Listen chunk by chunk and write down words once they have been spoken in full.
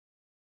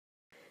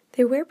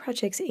The AWARE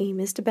Project's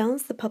aim is to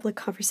balance the public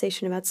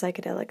conversation about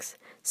psychedelics,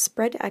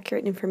 spread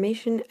accurate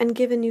information, and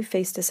give a new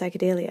face to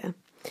psychedelia.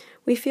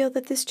 We feel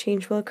that this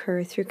change will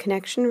occur through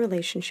connection and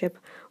relationship,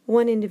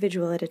 one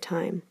individual at a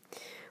time.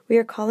 We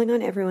are calling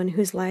on everyone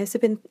whose lives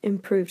have been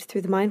improved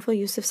through the mindful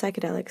use of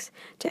psychedelics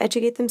to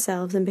educate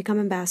themselves and become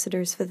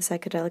ambassadors for the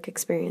psychedelic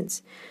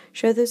experience.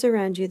 Show those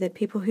around you that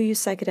people who use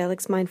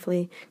psychedelics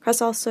mindfully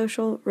cross all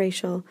social,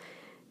 racial,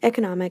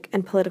 economic,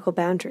 and political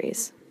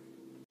boundaries.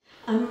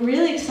 I'm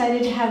really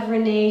excited to have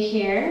Renee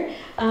here.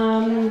 We've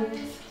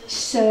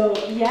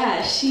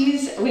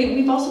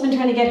also been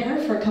trying to get her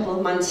for a couple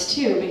of months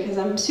too, because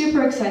I'm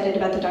super excited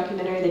about the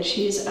documentary that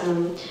she's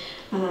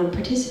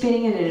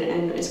participating in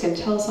and is going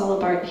to tell us all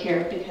about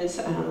here, because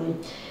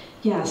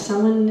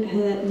someone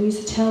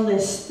needs to tell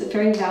this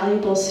very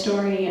valuable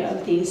story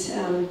of these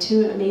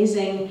two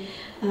amazing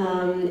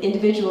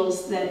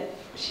individuals that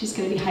she's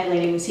going to be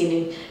highlighting this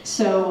evening.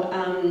 So,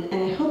 and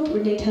I hope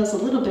Renee tells a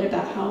little bit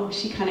about how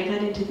she kind of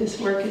got into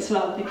this work as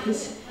well,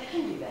 because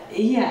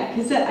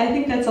I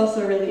think that's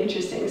also really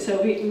interesting.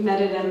 So we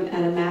met at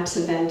a MAPS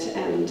event,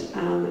 and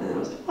I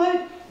was like,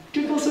 what?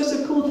 Doing all sorts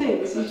of cool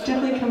things. You should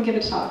definitely come give a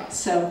talk.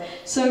 So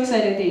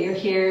excited that you're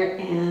here,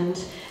 and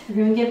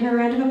everyone give her a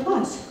round of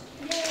applause.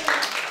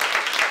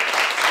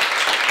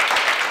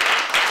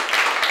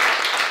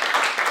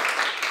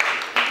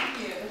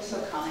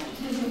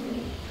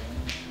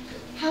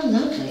 How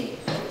lovely.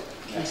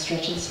 Can I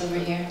stretch this over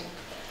here?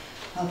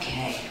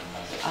 Okay.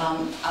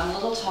 I'm a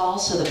little tall,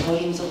 so the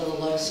podium's a little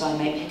low, so I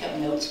might pick up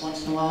notes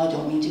once in a while. I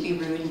don't mean to be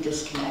rude and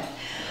disconnect.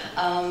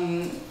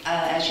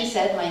 As you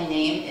said, my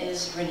name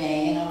is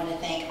Renee, and I want to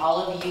thank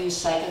all of you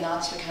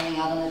psychonauts for coming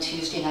out on a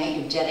Tuesday night.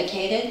 You're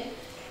dedicated,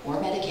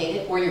 or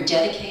medicated, or you're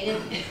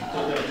dedicated.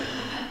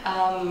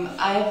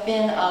 I've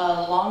been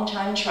a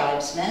long-time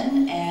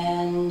tribesman,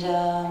 and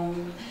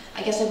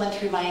I guess I went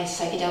through my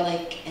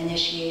psychedelic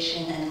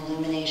initiation and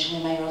illumination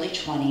in my early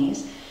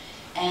 20s.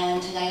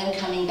 And tonight I'm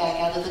coming back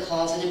out of the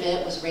closet a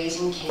bit, was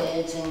raising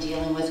kids and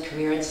dealing with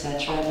career,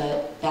 etc.,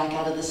 but back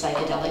out of the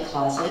psychedelic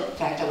closet. In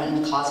fact, I went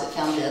in the closet,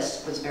 found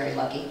this, was very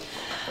lucky.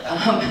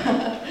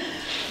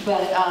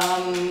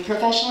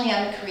 Professionally,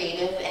 I'm a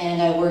creative,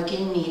 and I work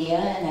in media,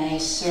 and I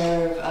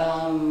serve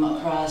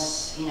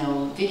across,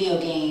 video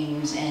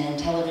games and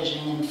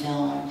television and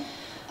film,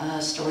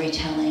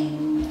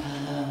 storytelling,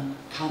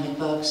 comic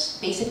books.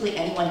 Basically,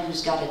 anyone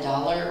who's got $1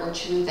 or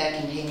 $2 that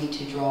can pay me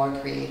to draw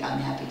or create, I'm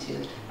happy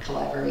to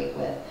collaborate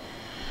with.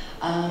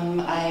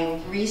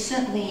 I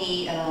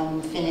recently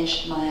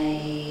finished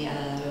my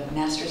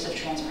Master's of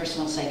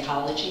Transpersonal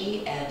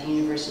Psychology at the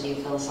University of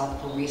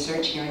Philosophical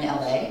Research here in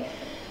LA,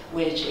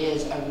 which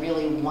is a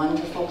really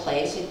wonderful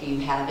place. If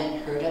you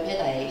haven't heard of it,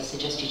 I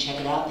suggest you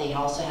check it out. They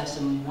also have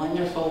some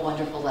wonderful,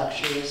 wonderful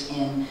lectures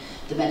in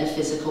the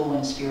metaphysical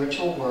and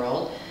spiritual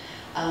world.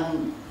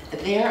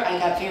 There I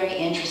got very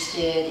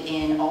interested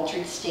in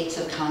altered states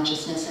of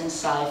consciousness and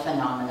psi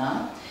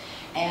phenomena,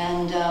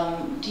 and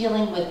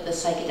dealing with the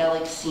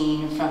psychedelic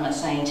scene from a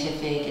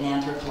scientific and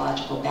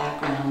anthropological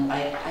background,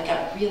 I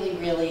got really,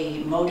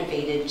 really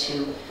motivated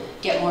to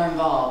get more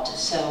involved.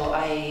 So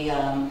I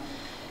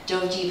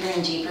dove deeper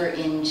and deeper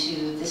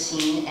into the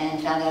scene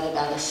and found out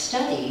about a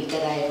study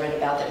that I had read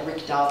about that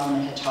Rick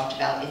Doblin had talked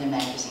about in a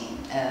magazine.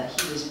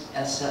 He was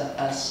a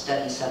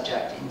study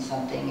subject in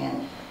something,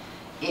 and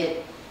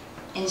it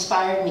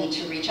inspired me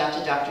to reach out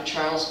to Dr.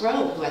 Charles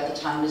Grobe, who at the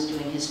time was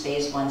doing his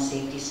phase 1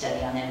 safety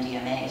study on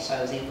MDMA, so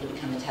I was able to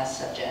become a test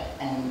subject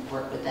and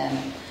work with them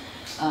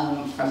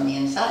from the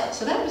inside.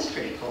 So that was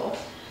pretty cool.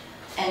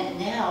 And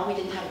now we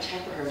didn't have a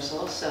tech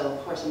rehearsal, so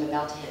of course I'm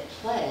about to hit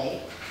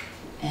play,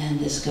 and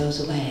this goes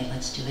away.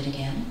 Let's do it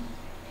again.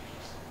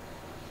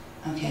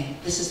 Okay,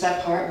 this is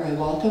that part where I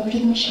walk over to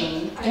the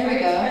machine. There we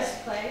go.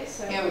 Press play,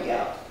 so here we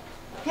go.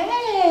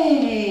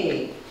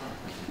 Hey!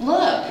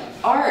 Look,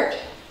 art.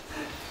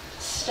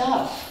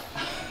 Stuff.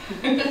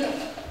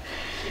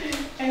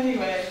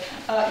 Anyway,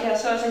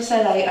 so as I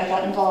said, I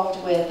got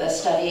involved with a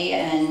study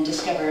and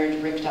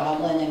discovered Rick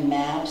Doblin and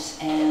MAPS,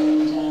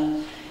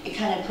 and it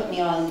kind of put me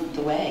on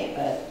the way,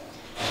 but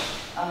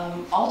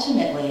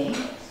ultimately,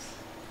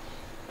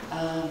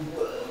 I'm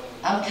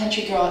a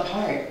country girl at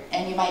heart,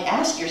 and you might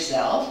ask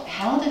yourself,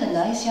 how did a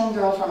nice young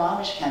girl from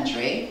Amish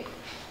country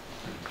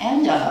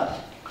end up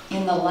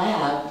in the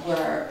lab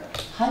where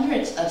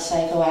hundreds of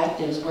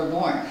psychoactives were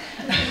born?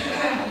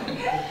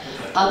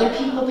 Other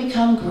people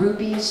become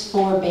groupies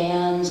for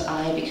bands,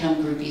 I become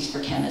groupies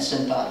for chemists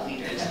and thought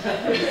leaders.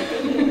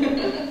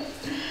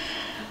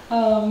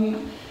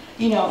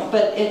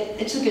 But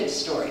it's a good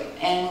story.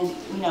 And,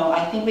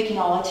 I think we can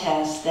all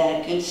attest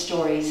that good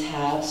stories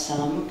have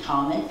some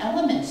common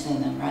elements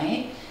in them,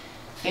 right?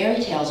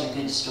 Fairy tales are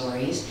good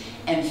stories,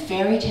 and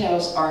fairy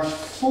tales are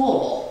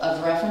full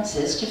of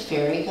references to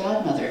fairy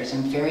godmothers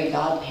and fairy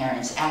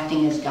godparents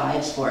acting as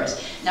guides for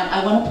us. Now,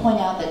 I want to point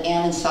out that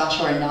Ann and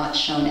Sasha are not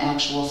shown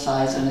actual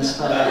size in this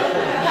photo.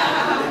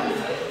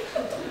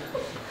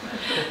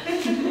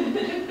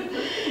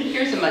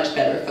 Here's a much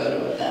better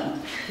photo of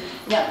them.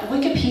 Now,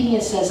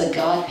 Wikipedia says a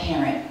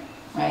godparent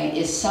right,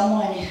 is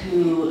someone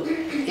who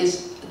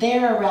is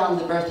there around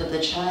the birth of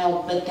the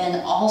child, but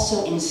then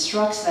also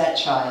instructs that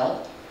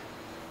child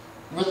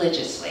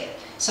religiously.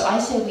 So I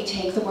say we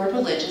take the word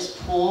religious,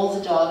 pull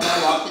the dogma,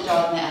 walk the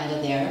dogma out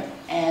of there,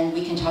 and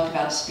we can talk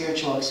about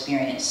spiritual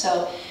experience.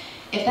 So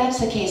if that's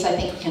the case, I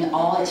think we can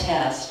all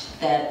attest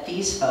that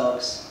these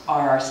folks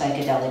are our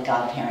psychedelic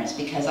godparents,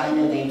 because I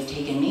know they've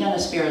taken me on a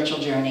spiritual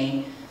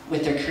journey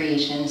with their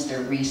creations,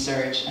 their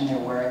research, and their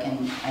work,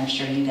 and I'm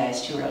sure you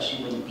guys too, or else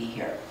you wouldn't be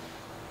here.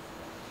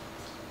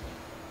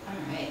 All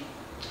right.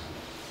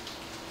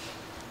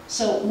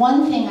 So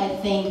one thing I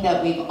think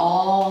that we've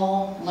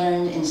all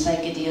learned in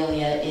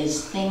psychedelia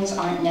is things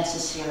aren't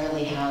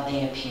necessarily how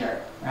they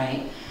appear,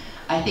 right?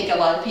 I think a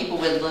lot of people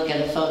would look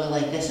at a photo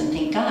like this and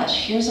think,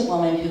 gosh, here's a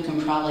woman who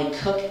can probably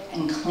cook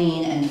and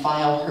clean and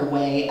file her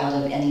way out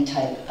of any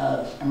type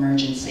of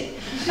emergency.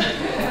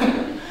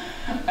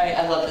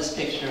 I love this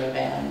picture of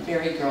Anne,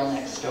 very girl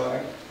next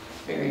door,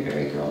 very,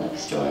 very girl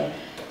next door.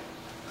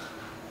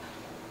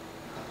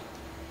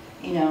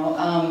 You know,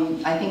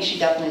 I think she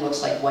definitely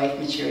looks like wife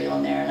material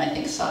in there, and I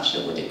think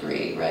Sasha would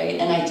agree, right?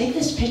 And I dig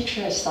this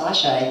picture of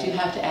Sasha. I do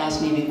have to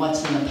ask maybe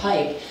what's in the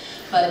pipe,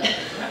 but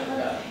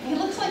he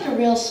looks like a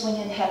real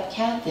swinging hep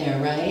cat there,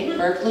 right?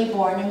 Berkeley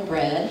born and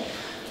bred.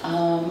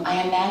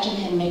 I imagine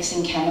him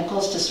mixing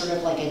chemicals to sort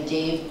of like a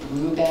Dave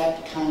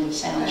Brubeck kind of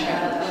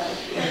soundtrack.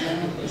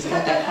 He's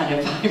got that kind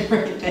of vibe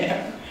right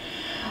there.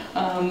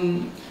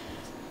 I'm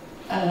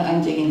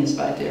digging his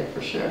vibe there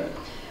for sure.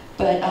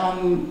 But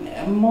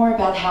more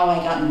about how I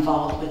got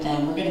involved with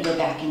them. We're going to go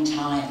back in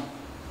time.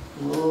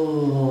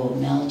 Ooh,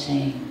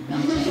 melting,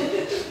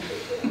 melting.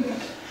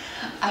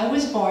 I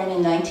was born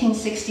in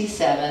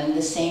 1967,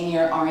 the same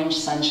year Orange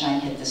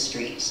Sunshine hit the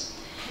streets.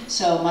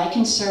 So my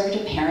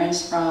conservative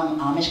parents from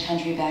Amish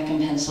country back in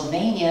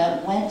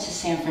Pennsylvania went to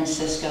San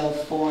Francisco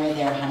for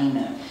their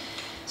honeymoon.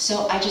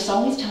 So I just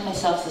always tell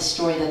myself the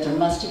story that there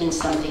must have been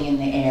something in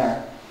the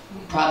air,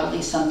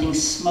 probably something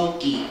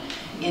smoky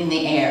in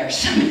the air,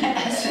 some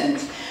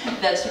essence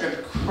that sort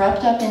of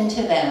crept up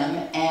into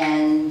them,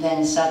 and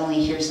then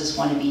suddenly here's this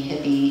wannabe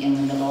hippie in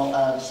the middle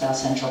of South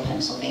Central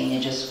Pennsylvania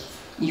just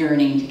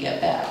yearning to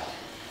get back,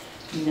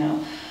 you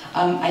know.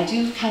 I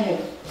do kind of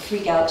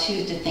freak out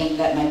too to think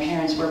that my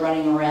parents were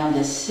running around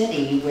this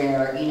city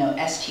where, you know,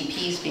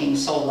 STP's being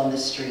sold on the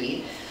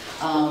street,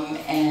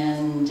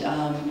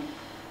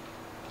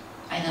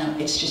 I don't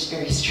know, it's just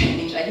very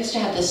strange. I used to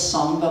have this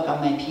songbook on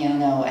my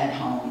piano at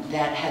home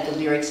that had the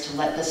lyrics to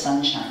Let the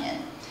Sun Shine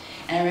In.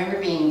 And I remember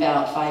being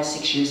about 5,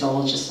 6 years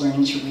old, just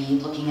learning to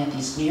read, looking at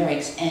these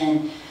lyrics,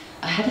 and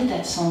how did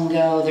that song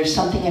go? There's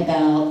something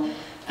about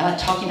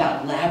talking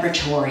about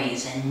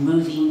laboratories and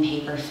moving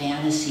paper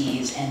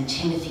fantasies and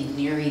Timothy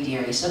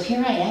Leary. So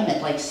here I am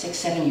at like 6,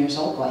 7 years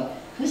old going,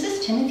 who's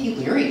this Timothy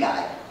Leary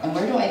guy? And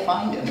where do I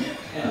find him?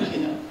 You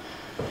know?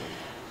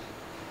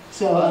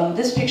 So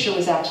this picture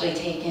was actually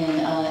taken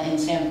in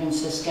San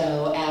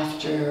Francisco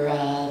after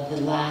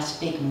the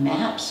last big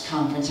MAPS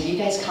conference. Are you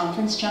guys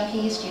conference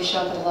junkies? Do you show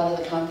up at a lot of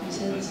the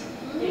conferences?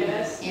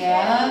 Yes.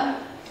 Yeah?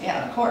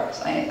 Yeah, of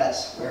course. I think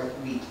that's where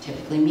we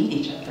typically meet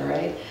each other,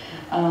 right?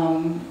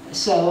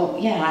 So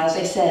yeah, as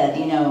I said,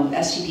 you know,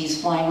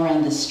 STPs flying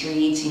around the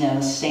streets, you know,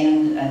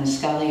 Stan and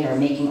Scully are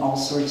making all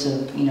sorts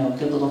of, you know,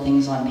 good little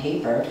things on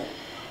paper.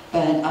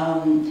 But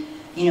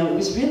you know, it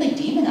was really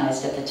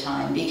demonized at the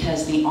time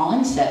because the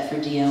onset for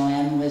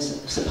DOM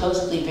was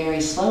supposedly very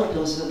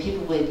slow. So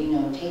people would, you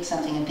know, take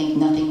something and think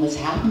nothing was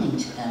happening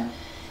to them.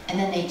 And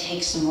then they'd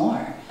take some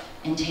more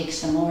and take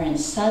some more. And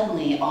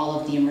suddenly all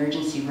of the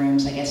emergency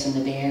rooms, I guess, in the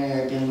Bay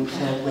Area are being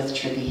filled with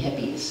trippy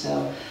hippies.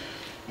 So,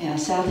 yeah,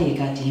 sadly it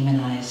got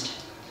demonized.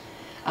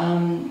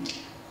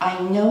 I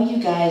know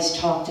you guys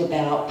talked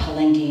about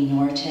Palenque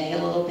Norte a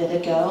little bit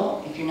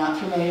ago. If you're not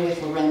familiar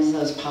with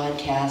Lorenzo's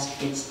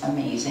podcast, it's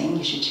amazing.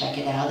 You should check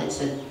it out.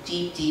 It's a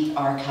deep, deep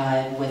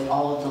archive with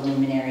all of the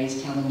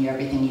luminaries telling you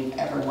everything you've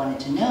ever wanted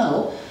to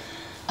know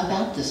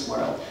about this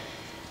world.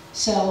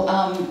 So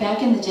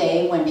back in the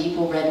day when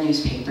people read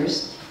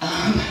newspapers,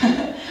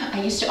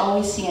 I used to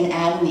always see an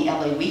ad in the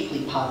LA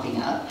Weekly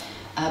popping up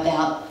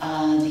about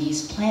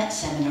these plant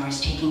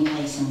seminars taking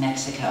place in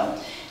Mexico.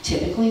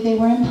 Typically they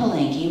were in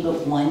Palenque,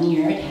 but one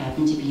year it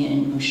happened to be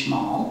in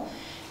Uxmal,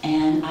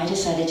 and I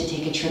decided to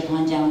take a trip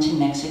on down to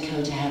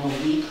Mexico to have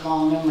a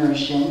week-long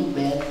immersion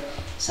with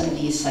some of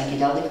these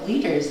psychedelic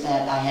leaders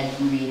that I had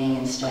been reading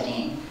and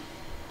studying.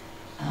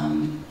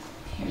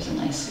 Here's a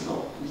nice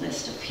little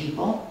list of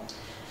people.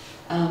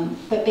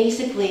 But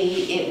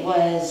basically it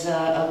was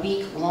a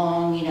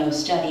week-long, you know,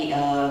 study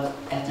of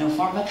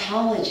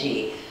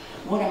ethnopharmacology.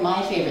 One of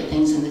my favorite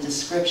things in the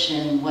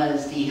description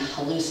was the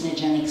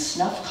hallucinogenic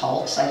snuff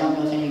cults. I don't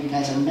know if any of you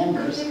guys are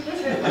members.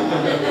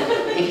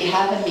 If you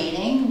have a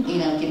meeting, you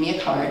know, give me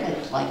a card.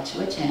 I'd like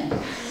to attend.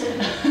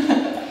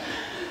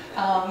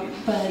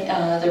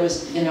 But there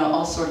was, you know,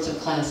 all sorts of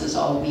classes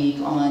all week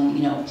on,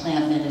 you know,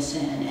 plant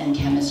medicine and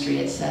chemistry,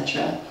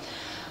 etc.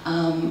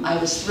 I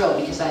was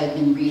thrilled because I had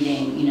been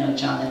reading, you know,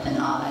 Jonathan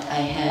Ott.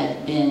 I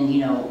had been,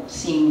 you know,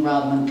 seeing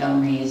Rob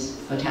Montgomery's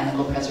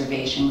Botanical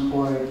Preservation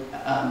Corps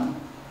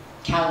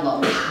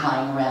catalogs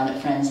lying around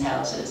at friends'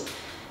 houses.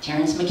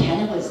 Terence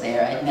McKenna was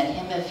there. I'd met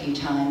him a few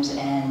times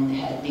and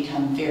had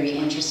become very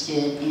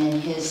interested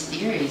in his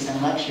theories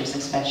and lectures,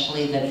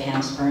 especially the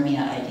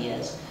panspermia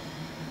ideas.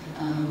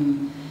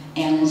 Ann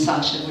and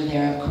Sasha were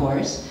there, of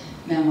course.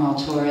 Manuel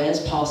Torres,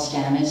 Paul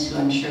Stamets, who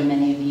I'm sure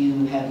many of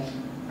you have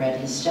read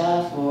his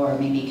stuff or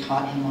maybe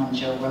caught him on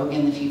Joe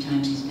Rogan the few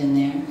times he's been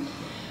there.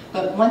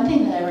 But one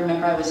thing that I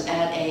remember, I was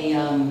at a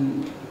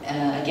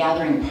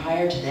gathering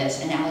prior to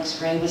this, and Alex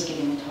Gray was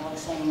giving a talk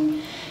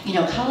saying, you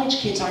know, college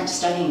kids aren't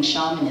studying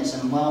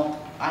shamanism. Well,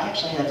 I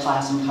actually had a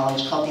class in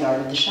college called The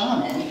Art of the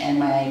Shaman, and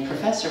my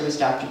professor was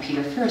Dr.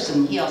 Peter Furst,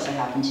 and he also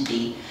happened to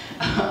be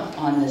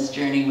on this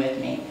journey with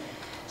me.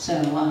 So,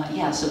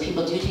 yeah, so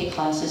people do take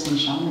classes in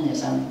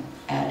shamanism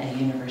at a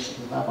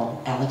university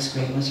level. Alex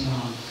Gray was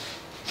wrong.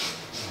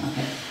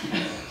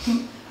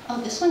 Okay. Oh,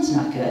 this one's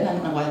not good. I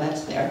don't know why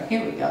that's there.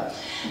 Here we go.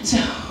 So,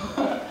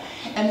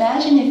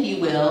 imagine, if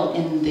you will,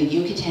 in the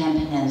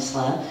Yucatan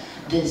Peninsula,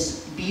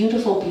 this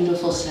beautiful,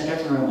 beautiful set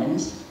of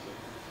ruins.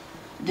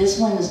 This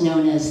one is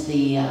known as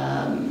the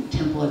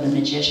Temple of the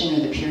Magician,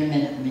 or the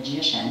Pyramid of the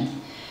Magician.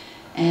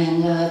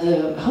 And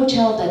the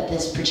hotel that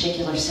this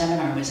particular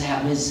seminar was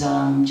at was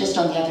just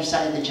on the other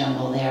side of the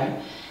jungle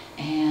there.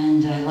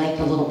 And I like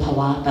the little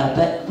palapa,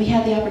 but we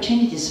had the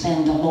opportunity to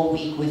spend the whole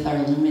week with our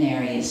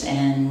luminaries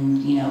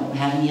and, you know,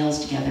 have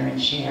meals together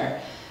and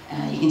share.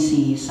 You can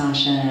see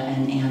Sasha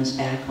and Ann's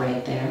back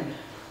right there.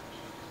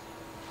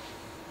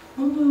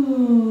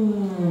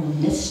 Ooh,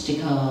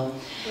 mystical. All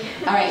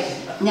right,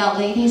 now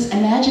ladies,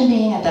 imagine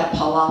being at that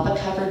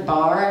palapa-covered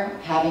bar,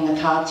 having a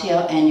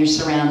cocktail, and you're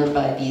surrounded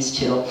by these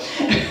two.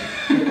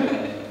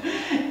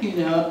 You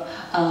know,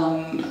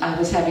 I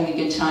was having a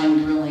good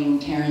time grilling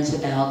Terence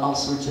about all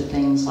sorts of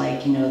things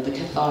like, you know, the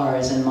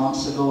Cathars and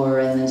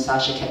Montsegur, and then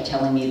Sasha kept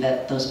telling me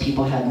that those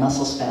people had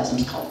muscle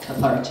spasms called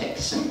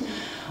cathartics and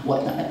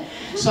whatnot.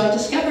 So I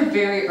discovered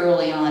very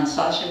early on,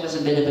 Sasha was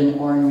a bit of an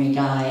ornery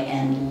guy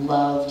and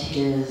loved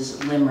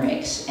his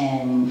limericks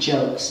and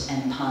jokes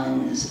and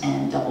puns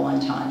and double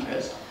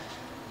entendres.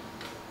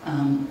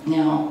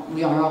 Now,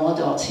 we are all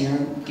adults here,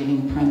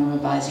 giving parental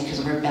advisory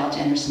because we're about to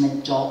enter some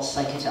adult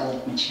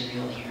psychedelic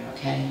material here,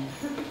 okay?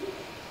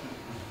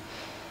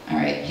 All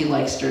right, he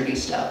likes dirty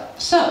stuff.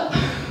 So,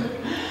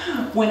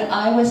 when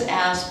I was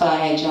asked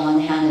by John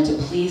Hanna to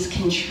please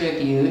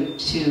contribute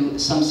to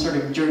some sort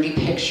of dirty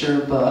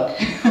picture book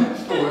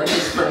for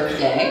his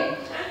birthday,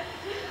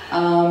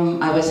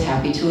 I was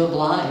happy to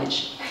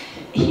oblige.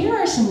 Here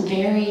are some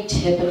very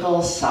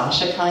typical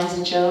Sasha kinds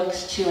of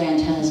jokes. Two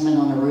antennas met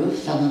on a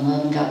roof, fell in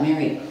love, and got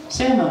married.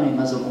 Ceremony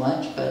wasn't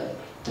much, but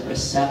the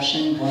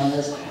reception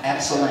was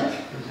excellent.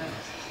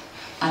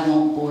 I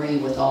won't bore you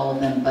with all of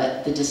them,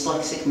 but the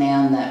dyslexic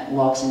man that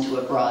walks into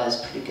a bra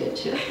is pretty good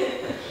too.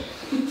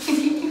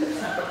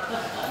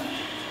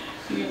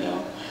 You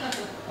know.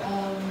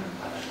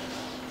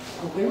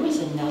 Where was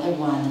another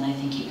one that I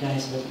think you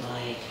guys would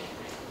like?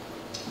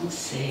 Let's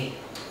see.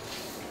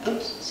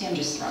 Oops, see, I'm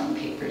just throwing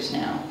papers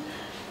now.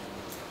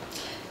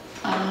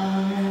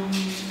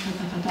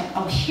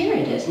 Oh, here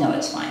it is. No,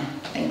 it's fine.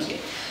 Thank you.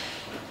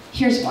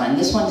 Here's one.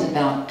 This one's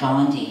about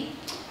Gandhi,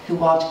 who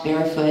walked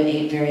barefoot,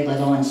 ate very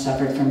little, and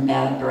suffered from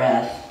bad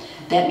breath.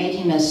 That made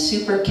him a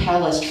super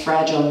calloused,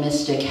 fragile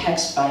mystic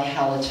hexed by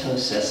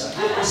halitosis.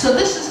 So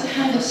this is the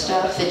kind of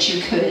stuff that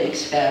you could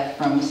expect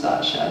from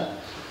Sasha.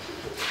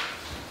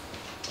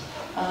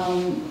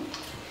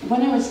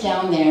 When I was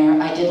down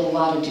there, I did a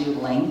lot of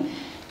doodling.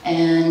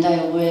 And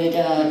I would,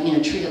 you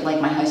know, treat it like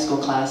my high school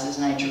classes,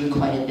 and I drew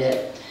quite a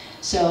bit.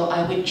 So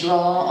I would draw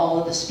all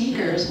of the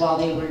speakers while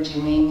they were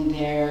doing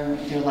their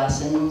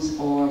lessons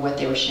or what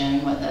they were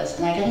sharing with us.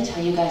 And I gotta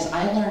tell you guys,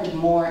 I learned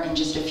more in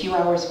just a few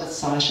hours with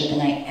Sasha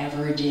than I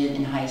ever did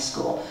in high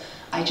school.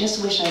 I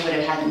just wish I would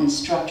have had an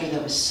instructor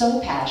that was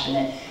so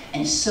passionate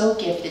and so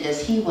gifted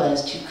as he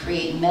was to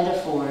create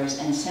metaphors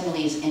and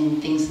similes in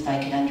things that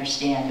I could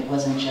understand. It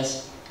wasn't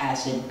just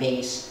acid,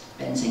 base,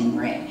 benzene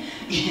ring.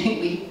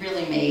 We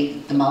really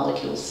made the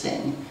molecules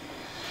sing.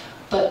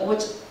 But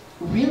what's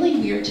really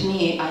weird to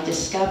me, I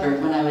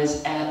discovered when I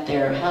was at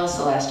their house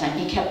the last time,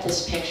 he kept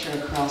this picture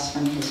across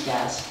from his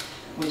desk,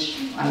 which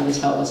I always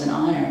felt was an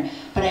honor.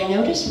 But I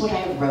noticed what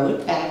I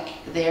wrote back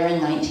there in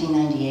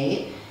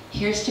 1998,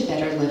 here's to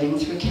better living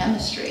through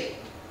chemistry.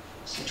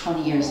 So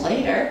 20 years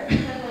later,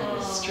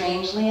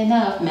 strangely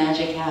enough,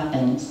 magic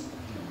happens.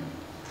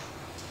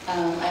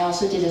 I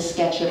also did a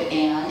sketch of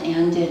Ann.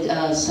 Ann did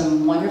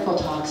some wonderful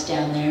talks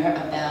down there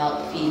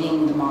about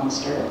feeding the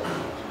monster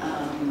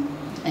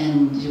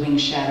and doing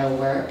shadow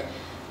work.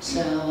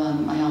 So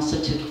I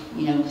also took,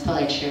 you know,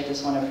 thought I'd share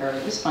this one of her.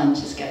 It was fun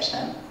to sketch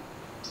them,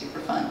 super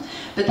fun.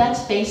 But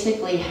that's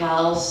basically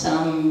how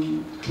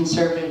some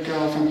conservative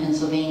girl from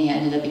Pennsylvania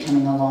ended up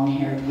becoming a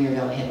long-haired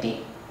weirdo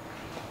hippie.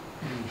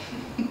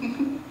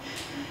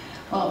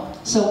 Well,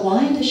 so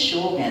why the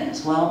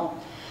Shulgins?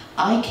 Well,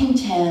 I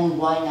contend,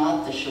 why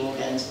not the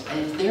Shulgins?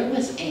 If there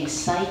was a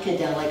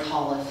psychedelic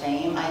Hall of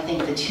Fame, I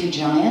think the two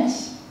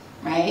giants,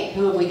 right?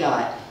 Who have we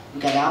got?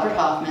 We've got Albert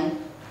Hofmann,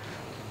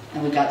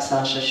 and we've got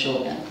Sasha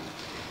Shulgin.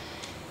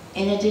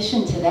 In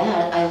addition to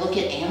that, I look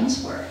at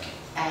Ann's work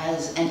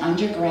as an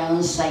underground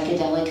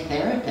psychedelic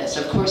therapist.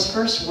 Of course,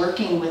 first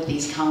working with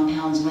these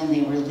compounds when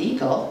they were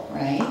legal,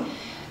 right?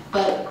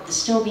 But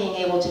still being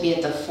able to be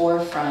at the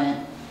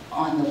forefront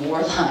on the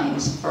war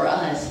lines for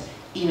us,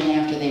 even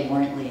after they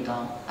weren't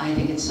legal. I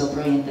think it's so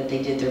brilliant that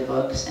they did their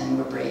books and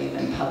were brave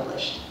and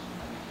published.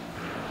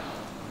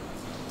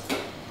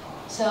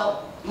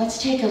 So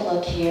let's take a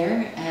look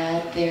here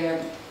at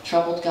their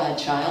troubled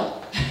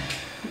godchild,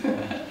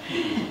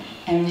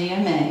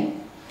 MDMA,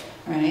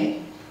 right?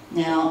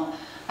 Now,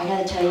 I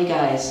gotta tell you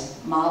guys,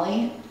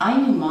 Molly, I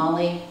knew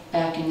Molly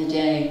back in the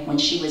day when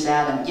she was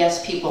Adam.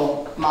 Yes,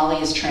 people,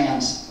 Molly is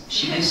trans.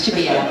 She used to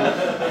be Adam.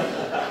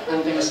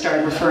 I'm gonna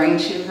start referring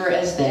to her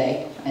as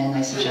they, and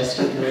I suggest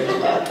you do it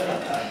as well.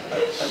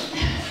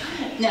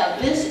 Now,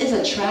 this is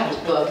a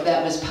tract book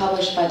that was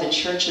published by the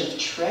Church of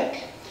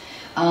Trick.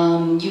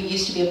 You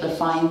used to be able to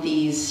find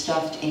these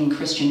stuffed in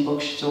Christian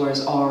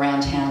bookstores all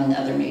around town in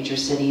other major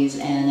cities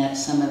and at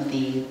some of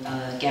the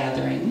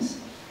gatherings.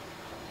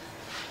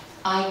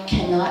 I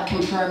cannot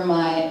confirm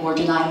or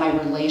deny my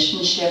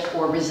relationship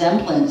or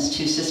resemblance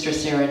to Sister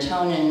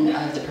Serotonin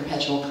of the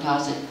Perpetual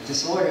Closet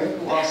Disorder,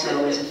 who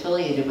also is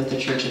affiliated with the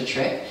Church of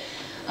Trick.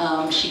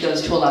 She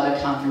goes to a lot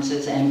of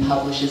conferences and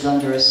publishes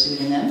under a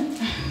pseudonym.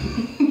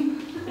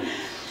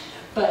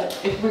 But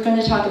if we're going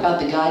to talk about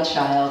the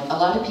godchild, a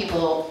lot of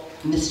people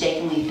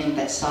mistakenly think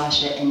that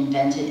Sasha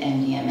invented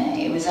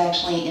MDMA. It was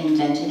actually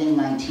invented in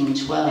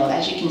 1912.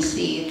 As you can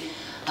see,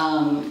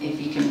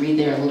 if you can read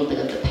there a little bit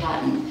of the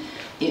patent,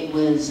 it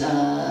was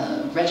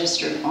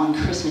registered on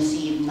Christmas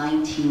Eve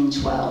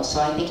 1912.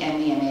 So I think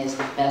MDMA is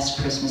the best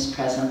Christmas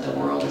present the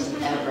world has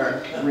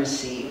ever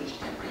received.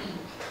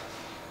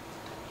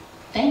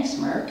 Thanks,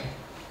 Merck.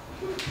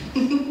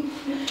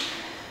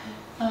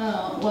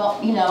 Well,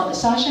 you know,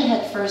 Sasha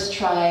had first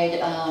tried,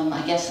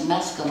 I guess,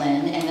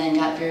 mescaline, and then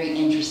got very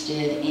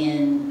interested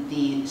in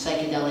the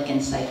psychedelic and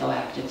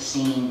psychoactive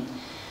scene.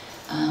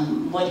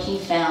 What he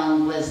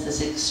found was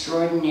this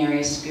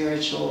extraordinary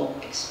spiritual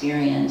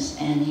experience,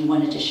 and he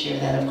wanted to share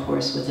that, of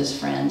course, with his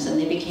friends, and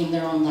they became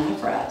their own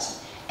lab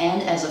rats.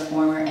 And as a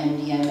former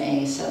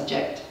MDMA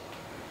subject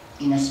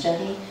in a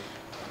study,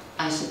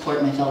 I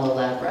support my fellow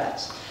lab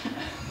rats.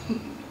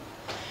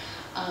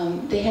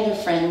 They had a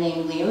friend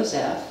named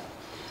Leozef,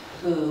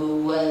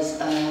 who was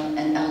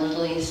an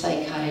elderly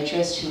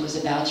psychiatrist who was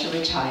about to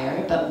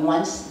retire, but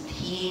once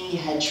he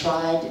had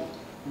tried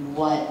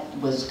what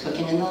was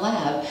cooking in the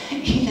lab,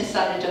 he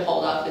decided to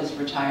hold off his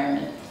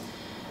retirement.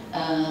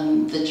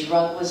 The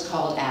drug was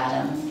called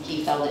Adam.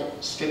 He felt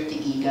it stripped the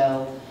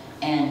ego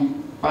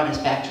and brought us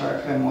back to our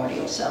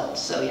primordial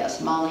selves. So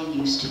yes, Molly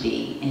used to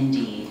be,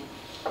 indeed,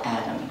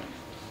 Adam.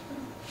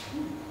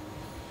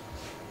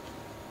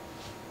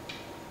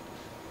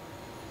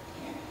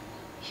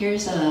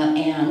 Here's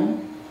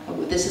Ann.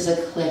 This is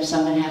a clip, so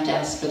I'm going to have to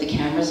ask for the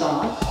cameras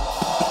off.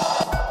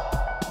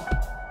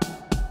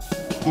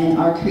 And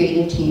our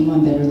creative team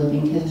on Better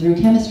Living Through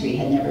Chemistry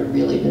had never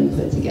really been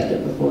put together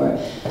before.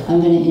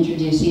 I'm going to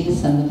introduce you to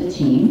some of the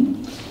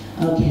team.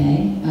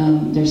 Okay,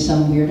 there's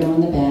some weirdo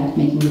in the back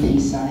making the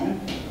peace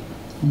sign.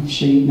 I'm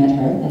sure you've met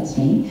her, that's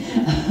me.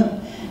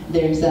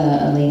 There's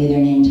a lady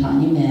there named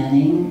Tanya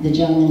Manning. The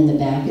gentleman in the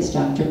back is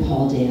Dr.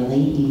 Paul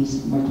Daly.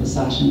 He's worked with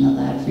Sasha in the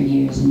lab for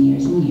years and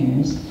years and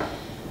years.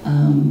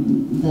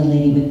 The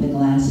lady with the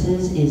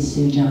glasses is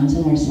Sue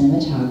Johnson, our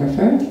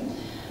cinematographer.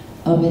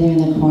 Over there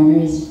in the corner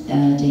is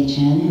Day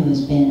Chen, who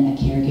has been a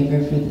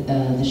caregiver for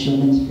the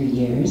Shulgins for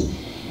years.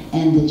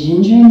 And the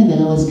ginger in the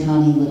middle is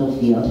Connie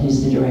Littlefield,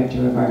 who's the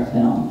director of our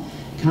film.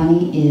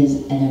 Connie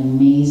is an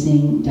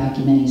amazing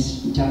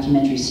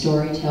documentary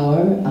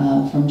storyteller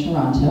from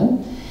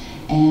Toronto.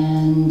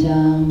 And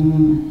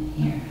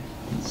here,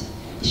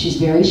 she's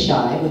very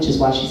shy, which is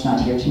why she's not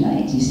here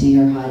tonight. You see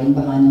her hiding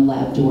behind the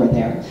lab door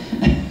there.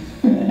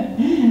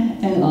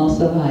 And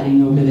also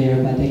hiding over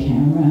there by the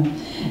camera.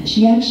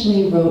 She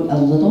actually wrote a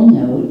little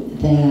note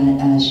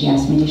that she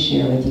asked me to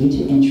share with you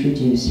to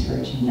introduce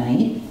her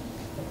tonight.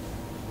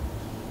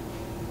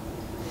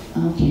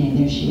 Okay,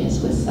 there she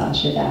is with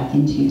Sasha back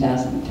in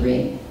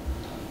 2003.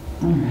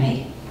 All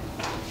right.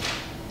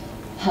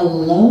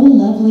 Hello,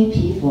 lovely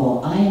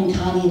people. I am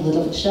Connie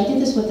Littlefield. Should I get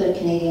this with a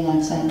Canadian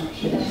accent?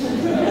 Should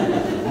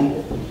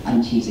I?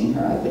 I'm teasing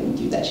her. I wouldn't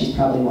do that. She's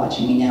probably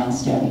watching me now and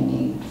stabbing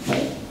me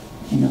like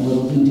in a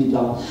little voodoo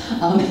doll.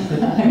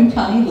 I'm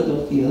Connie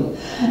Littlefield,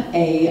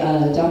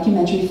 a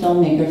documentary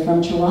filmmaker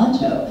from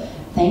Toronto.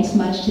 Thanks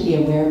much to the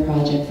Aware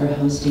Project for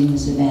hosting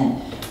this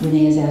event.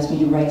 Renee has asked me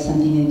to write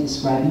something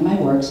describing my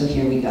work, so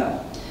here we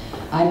go.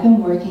 I've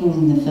been working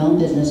in the film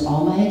business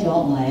all my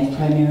adult life,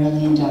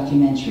 primarily in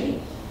documentary.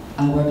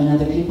 I work on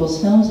other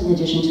people's films in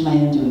addition to my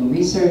own doing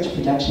research,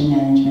 production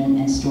management,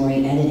 and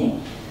story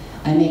editing.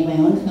 I make my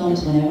own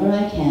films whenever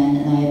I can,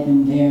 and I have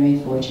been very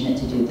fortunate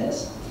to do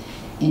this.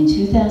 In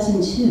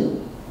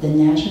 2002, the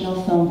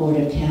National Film Board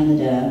of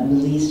Canada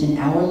released an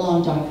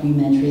hour-long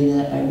documentary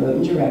that I wrote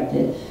and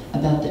directed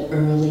about the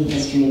early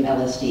history of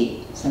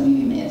LSD. Some of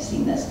you may have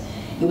seen this.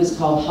 It was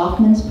called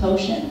Hofmann's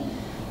Potion.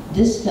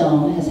 This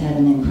film has had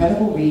an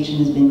incredible reach and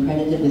has been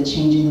credited with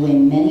changing the way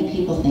many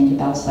people think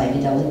about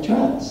psychedelic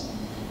drugs.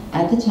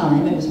 At the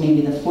time, it was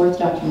maybe the 4th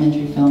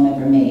documentary film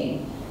ever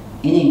made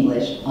in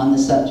English on the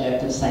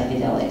subject of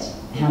psychedelics.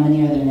 How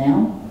many are there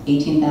now?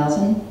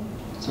 18,000?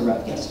 It's a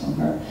rough guess from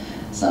her.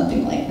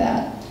 Something like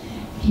that.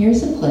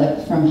 Here's a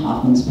clip from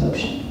Hofmann's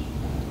Potion.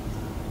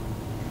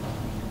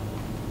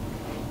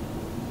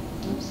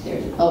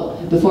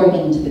 Oops, before I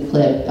get into the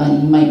clip,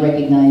 you might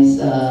recognize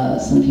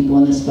some people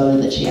in this photo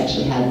that she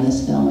actually had in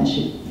this film. I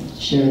should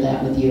share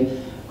that with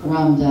you.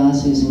 Ram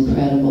Dass, who's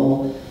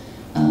incredible.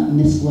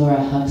 Miss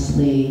Laura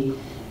Huxley.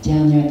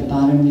 Down there at the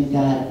bottom, we've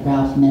got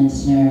Ralph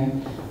Menzner.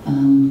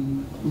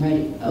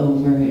 Right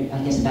over,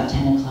 I guess about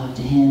 10 o'clock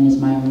to him is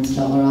Myron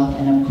Stolaroff.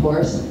 And of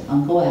course,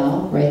 Uncle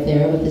Al, right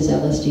there with his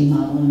LSD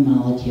model and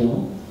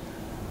molecule.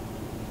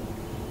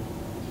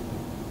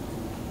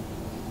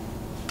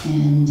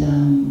 And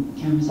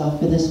camera's off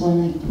for this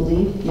one, I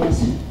believe.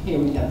 Yes, here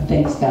we go.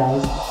 Thanks,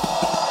 guys.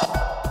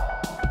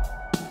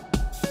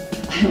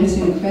 I was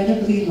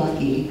incredibly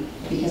lucky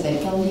because I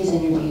filmed these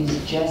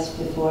interviews just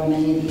before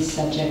many of these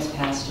subjects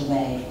passed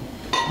away.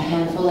 A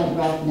handful like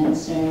Ralph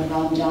Menzner,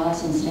 Ram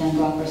Dass, and Stan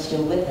Brock are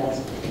still with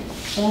us.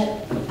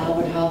 But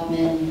Albert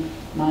Hofmann,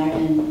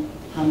 Myron,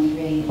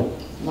 Humphrey,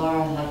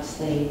 Laura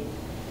Huxley,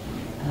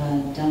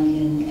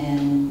 Duncan,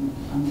 and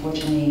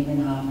unfortunately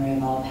Rinhofer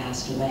have all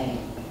passed away.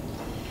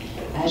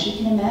 As you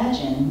can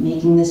imagine,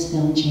 making this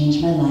film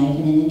changed my life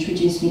and it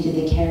introduced me to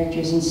the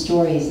characters and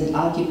stories that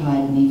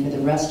occupied me for the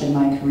rest of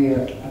my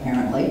career,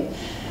 apparently.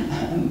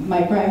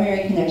 My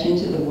primary connection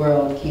to the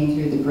world came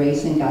through the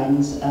grace and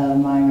guidance of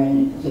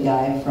Myron, the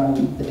guy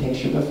from the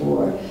picture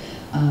before,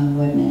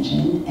 who I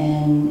mentioned,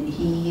 and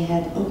he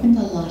had opened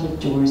a lot of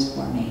doors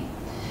for me.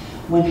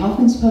 When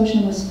Hofmann's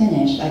Potion was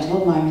finished, I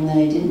told Myron that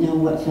I didn't know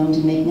what film to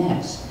make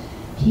next.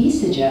 He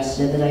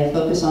suggested that I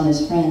focus on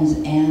his friends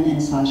Ann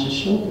and Sasha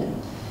Shulgin.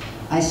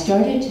 I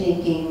started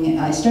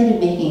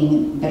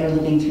making Better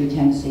Living Through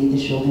Tennessee, the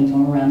Shulgin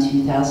film, around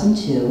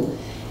 2002,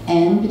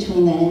 and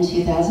between then and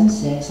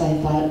 2006, I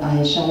thought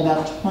I shot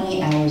about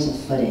 20 hours of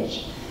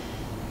footage.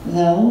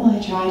 Though I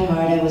tried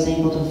hard, I wasn't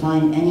able to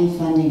find any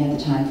funding at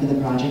the time for the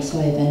project, so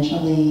I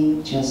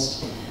eventually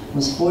just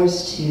was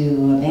forced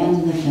to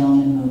abandon the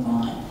film and move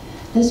on.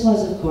 This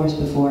was, of course,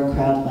 before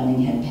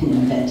crowdfunding had been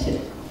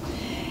invented.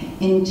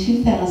 In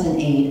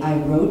 2008, I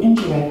wrote and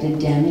directed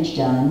Damage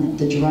Done,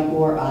 The Drug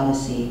War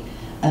Odyssey,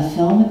 a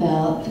film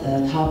about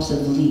the cops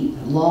of LEAP,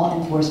 Law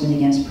Enforcement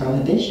Against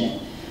Prohibition,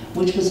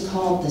 which was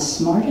called the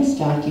smartest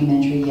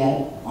documentary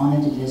yet on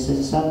a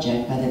divisive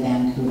subject by the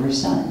Vancouver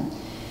Sun.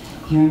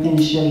 Here I'm going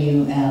to show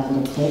you a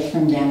little clip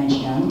from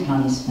Damage Done,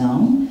 Connie's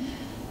film.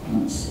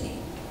 Let's see.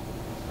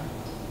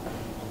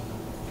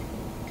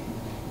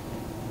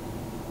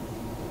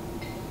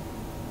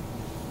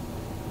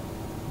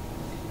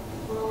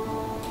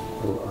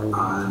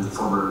 I'm the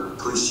former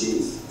police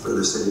chief for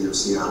the city of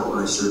Seattle.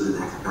 I served in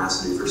that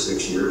capacity for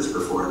 6 years.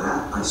 Before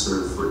that, I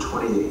served for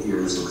 28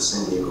 years in the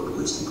San Diego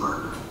Police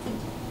Department.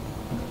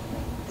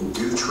 And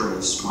do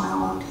trace my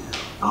own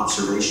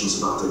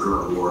observations about the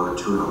drug war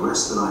to an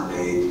arrest that I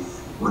made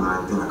when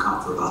I'd been a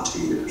cop for about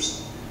 2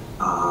 years.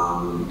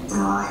 And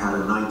I had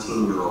a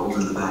 19-year-old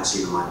in the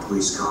backseat of my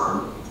police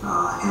car,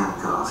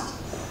 handcuffed.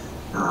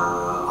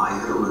 I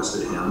had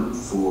arrested him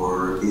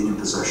for being in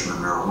possession of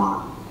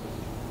marijuana.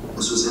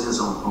 This was in his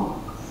own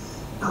home,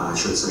 I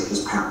should say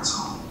his parents'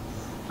 home.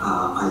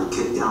 I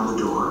kicked down the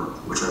door,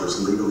 which I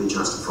was legally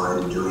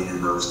justified in doing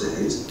in those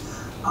days,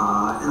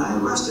 and I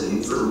arrested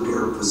him for the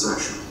mere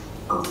possession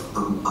of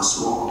a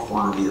small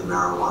quantity of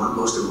marijuana,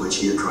 most of which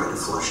he had tried to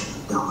flush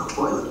down the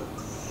toilet.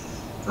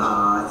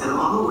 And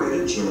on the way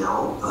to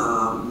jail,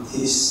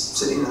 he's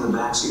sitting in the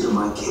backseat of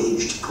my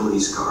caged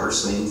police car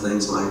saying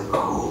things like,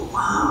 "Oh,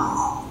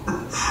 wow,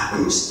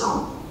 are you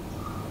stoned?"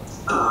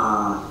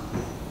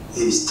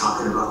 He's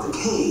talking about the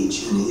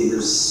cage, and he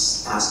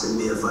is asking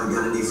me if I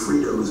got any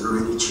Fritos or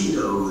any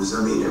Cheetos.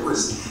 I mean, it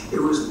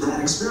was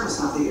that experience.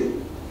 I'm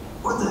thinking,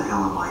 what the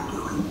hell am I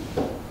doing?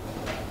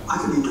 I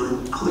could be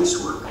doing police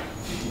work.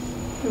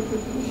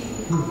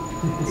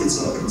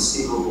 It's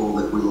inconceivable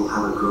that we will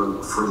have a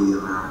drug-free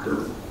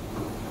America.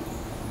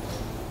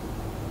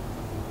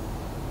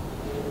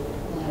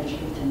 A lot of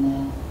truth in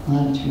that. A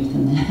lot of truth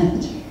in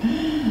that.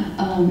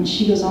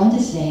 She goes on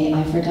to say,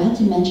 I forgot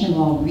to mention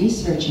while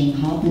researching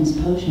Hofmann's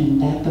Potion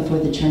back before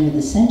the turn of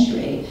the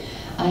century,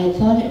 I had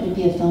thought it would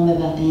be a film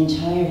about the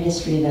entire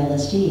history of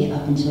LSD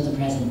up until the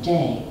present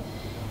day.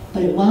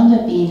 But it wound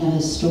up being a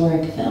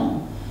historic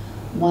film,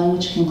 one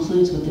which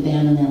concludes with the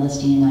ban on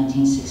LSD in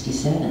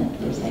 1967.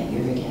 There's that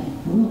year again.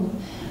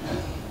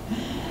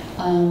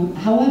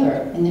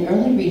 However, in the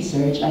early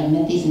research, I'd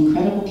met these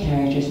incredible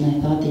characters and I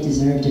thought they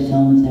deserved a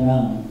film of their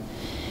own.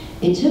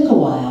 It took a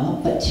while,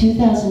 but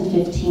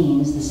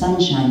 2015's The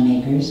Sunshine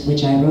Makers,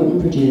 which I wrote and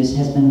produced,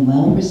 has been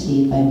well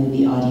received by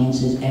movie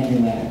audiences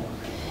everywhere.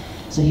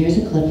 So here's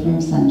a clip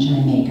from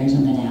Sunshine Makers.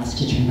 I'm going to ask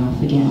to turn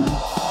off again.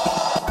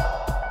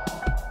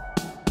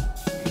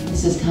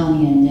 This is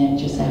Connie and Nick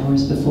just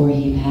hours before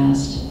he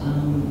passed.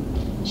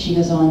 She she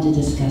goes on to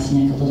discuss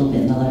Nick a little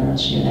bit in the letter. I'll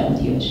share that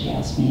with you as she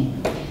asked me.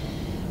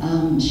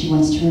 She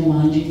wants to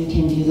remind you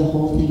can view the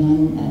whole thing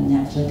on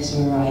Netflix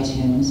or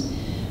iTunes.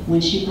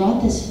 When she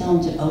brought this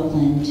film to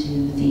Oakland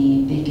to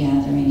the big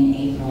gathering in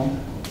April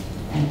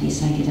at the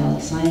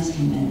Psychedelic Science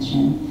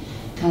Convention,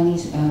 Connie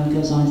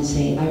goes on to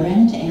say, I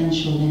ran into Ann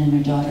Shulgin and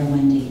her daughter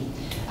Wendy.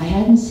 I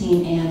hadn't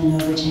seen Ann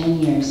in over 10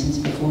 years since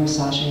before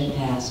Sasha had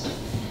passed.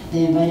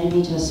 They invited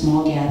me to a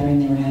small gathering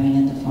they were having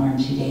at the farm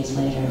 2 days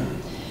later.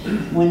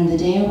 When the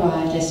day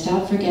arrived, I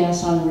stopped for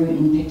gas en route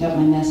and picked up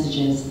my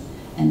messages,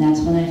 and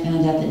that's when I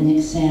found out that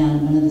Nick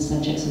Sand, one of the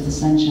subjects of the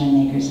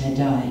Sunshine Makers, had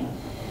died.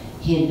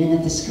 He had been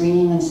at the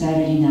screening on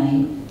Saturday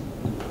night,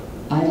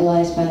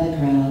 idolized by the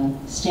crowd,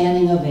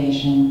 standing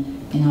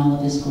ovation in all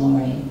of his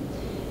glory.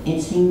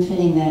 It seemed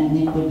fitting that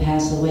Nick would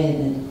pass away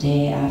the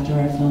day after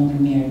our film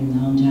premiered in the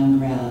hometown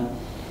crowd.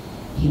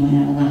 He went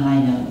out on a high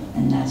note,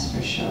 and that's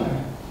for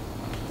sure.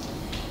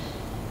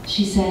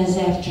 She says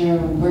after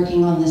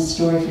working on this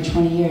story for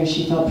 20 years,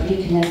 she felt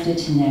pretty connected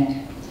to Nick.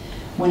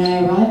 When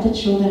I arrived at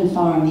Shulgin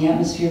Farm, the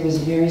atmosphere was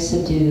very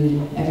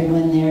subdued.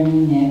 Everyone there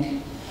knew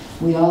Nick.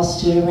 We all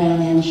stood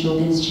around Ann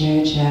Shulgin's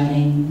chair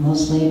chatting,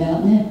 mostly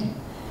about Nick.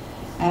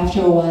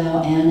 After a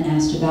while, Ann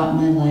asked about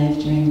my life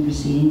during the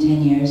preceding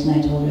 10 years, and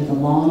I told her the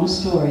long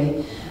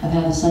story of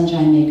how the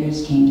Sunshine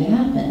Makers came to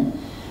happen.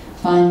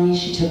 Finally,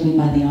 she took me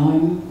by the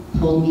arm,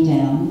 pulled me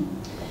down,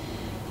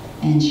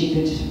 and she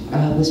could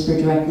whisper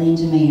directly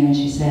into my ear, and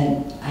she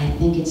said, I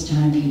think it's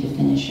time for you to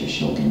finish your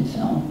Shulgin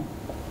film.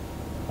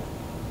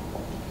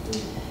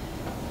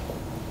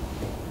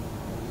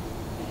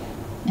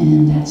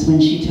 And that's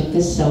when she took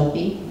this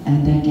selfie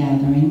at that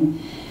gathering.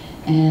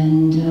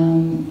 And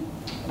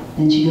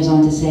then she goes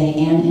on to say,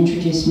 Ann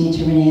introduced me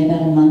to Renee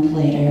about a month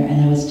later,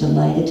 and I was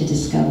delighted to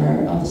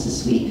discover, oh, this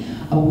is sweet,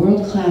 a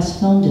world-class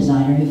film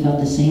designer who felt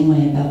the same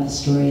way about the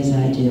story as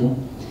I do.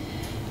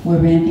 We're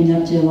ramping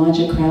up to launch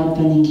a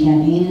crowdfunding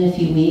campaign in a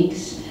few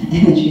weeks.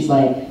 And she's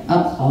like,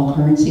 oh, all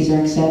currencies are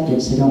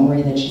accepted, so don't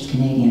worry that she's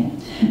Canadian.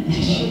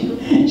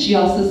 She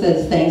also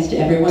says thanks to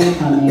everyone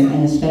coming,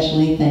 and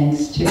especially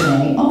thanks to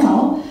Renee.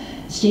 Oh,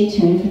 stay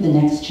tuned for the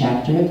next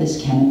chapter of this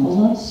chemical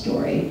love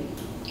story.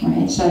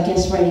 Right? So I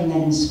guess writing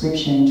that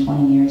inscription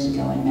 20 years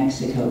ago in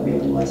Mexico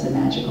really was a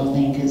magical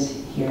thing, because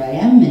here I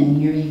am, and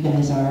here you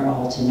guys are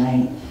all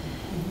tonight.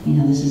 You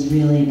know, this is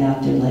really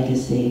about their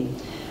legacy.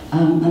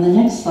 On the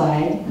next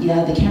slide,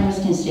 yeah, the cameras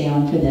can stay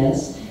on for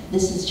this.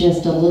 This is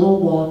just a little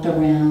walk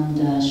around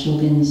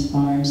Shulgin's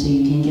farm so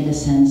you can get a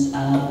sense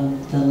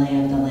of the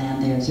lay of the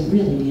land there. It's a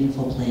really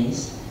beautiful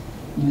place,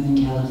 Northern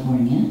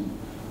California.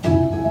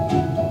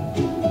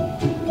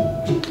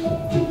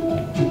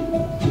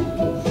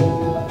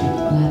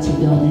 Lots of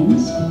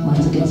buildings,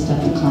 lots of good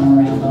stuff to climb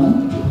around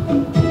on.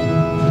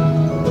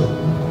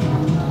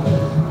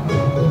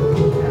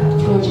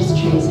 Gorgeous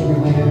trees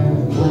everywhere,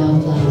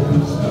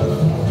 wildflowers.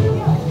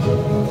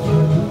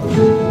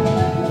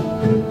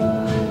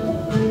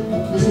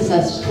 This is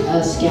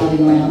us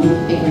scouting around,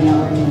 figuring out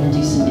where we're going to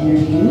do some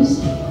interviews.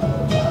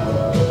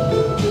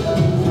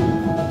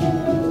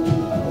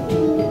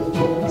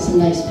 Some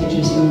nice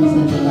pictures from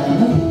inside the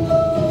lab.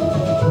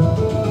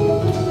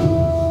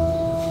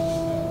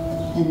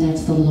 And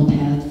that's the little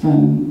path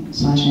from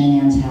Sasha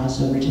and Ann's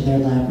house over to their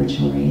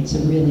laboratory. It's a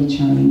really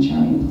charming,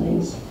 charming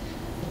place.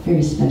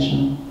 Very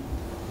special.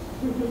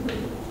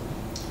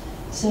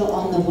 So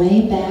on the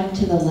way back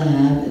to the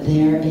lab,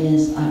 there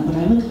is what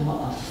I would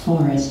call a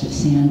forest of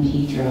San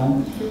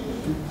Pedro.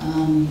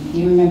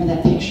 You remember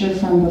that picture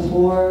from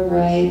before,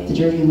 right? The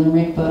Dirty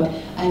Limerick book?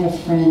 I have a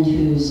friend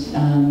whose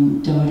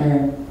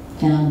daughter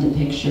found the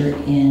picture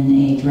in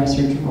a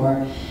dresser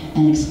drawer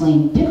and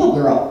exclaimed, "Pickle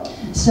girl!"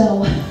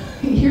 So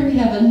here we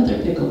have another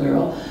pickle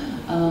girl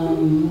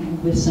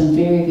with some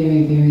very,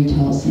 very, very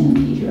tall San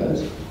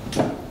Pedros.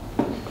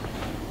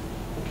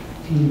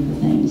 Beautiful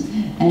things.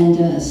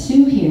 And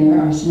Sue here,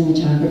 our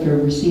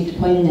cinematographer, received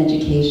quite an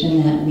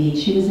education that week.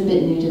 She was a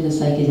bit new to the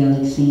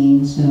psychedelic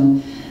scene,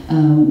 so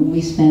we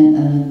spent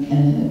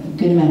a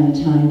good amount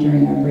of time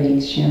during our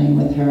breaks sharing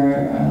with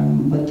her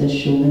what the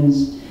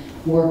Shulgin's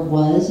work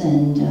was.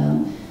 And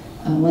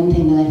one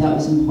thing that I thought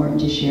was important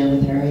to share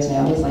with her, as I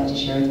always like to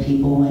share with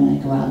people when I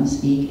go out and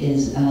speak,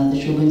 is the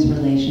Shulgin's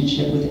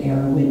relationship with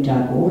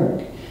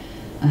Arrowwood.org.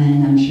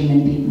 And I'm sure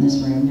many people in this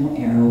room know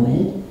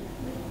Arrowwood.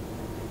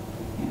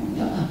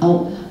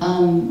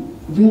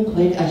 Real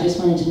quick, I just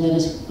wanted to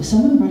notice,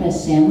 someone brought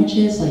us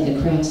sandwiches, like a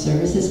craft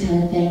services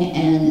kind of thing,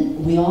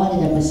 and we all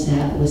ended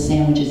up with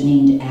sandwiches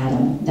named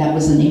Adam. That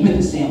was the name of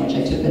the sandwich.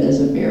 I took it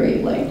as a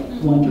very,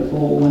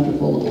 wonderful,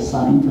 wonderful little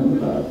sign from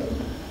above.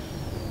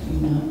 You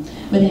know.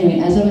 But anyway,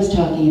 as I was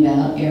talking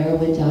about,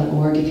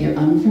 Arrowwood.org, if you're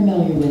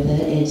unfamiliar with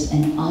it, it's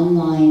an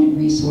online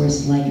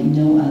resource like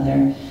no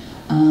other.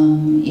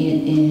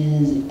 It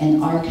is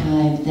an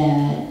archive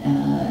that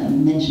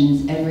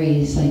mentions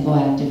every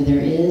psychoactive there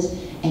is,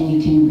 and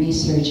you can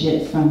research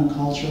it from a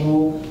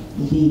cultural,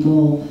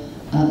 legal,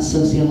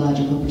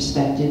 sociological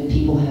perspective.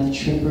 People have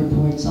trip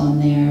reports on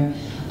there.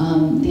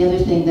 The other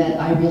thing that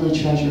I really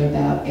treasure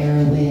about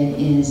Arrowhead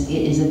is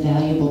it is a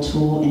valuable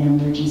tool in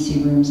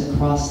emergency rooms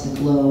across the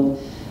globe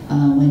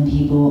when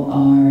people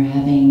are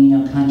having,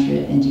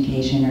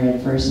 contraindication or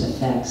adverse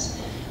effects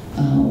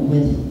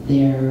with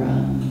their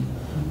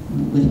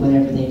with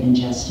whatever they've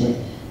ingested.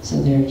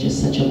 So they're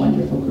just such a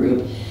wonderful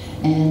group.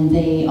 And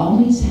they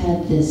always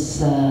had this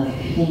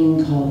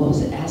thing called, what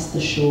was it, Ask the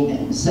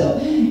Shulgin. So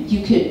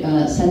you could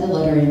send a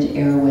letter into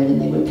Arrowhead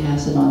and they would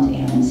pass it on to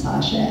Ann and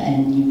Sasha,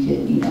 and you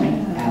could,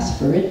 ask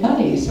for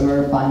advice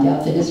or find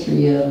out the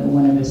history of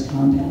one of his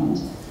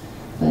compounds.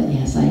 But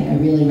yes, I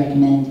really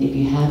recommend, if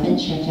you haven't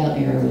checked out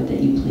Arrowhead, that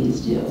you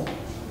please do.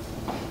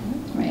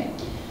 Right.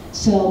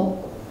 So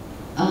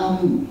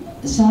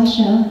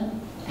Sasha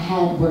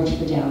had worked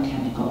for Dow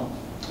Chemical.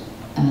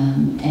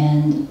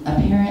 And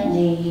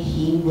apparently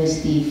he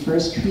was the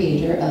first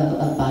creator of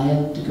a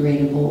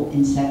biodegradable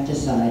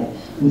insecticide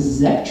with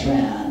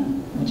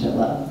Zectran, which I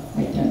love,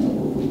 right there in the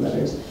woo-woo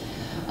letters.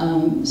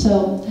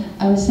 So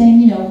I was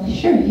saying,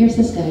 sure, here's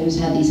this guy who's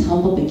had these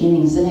humble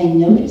beginnings. Then I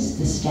noticed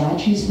the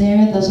statues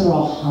there. Those are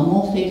all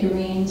Hummel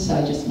figurines, so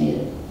I just made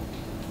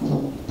a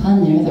little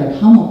pun there. They're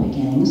Hummel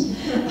beginnings.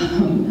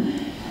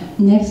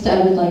 Next,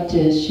 I would like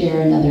to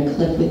share another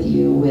clip with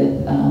you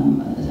with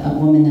a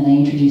woman that I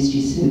introduced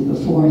you to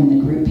before in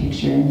the group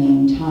picture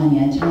named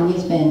Tanya.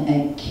 Tanya's been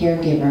a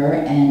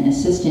caregiver and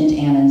assistant to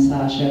Ann and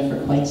Sasha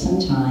for quite some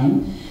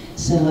time.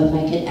 So if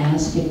I could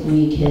ask if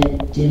we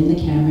could dim the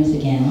cameras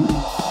again.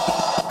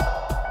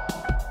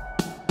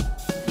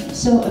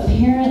 So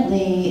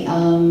apparently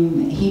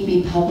he'd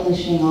be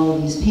publishing all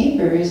of these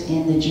papers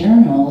in the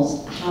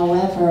journals.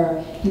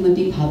 However, he would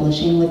be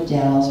publishing with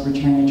Dow's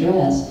return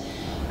address.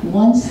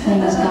 Once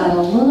things got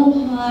a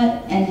little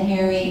hot and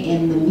hairy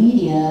in the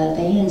media,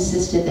 they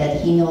insisted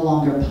that he no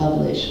longer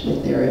publish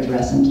with their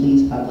address and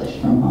please publish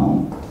from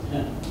home.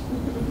 Yeah.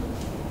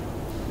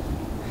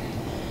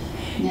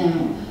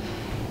 Now,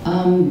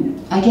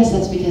 I guess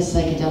that's because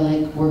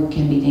psychedelic work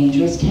can be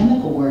dangerous,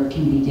 chemical work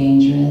can be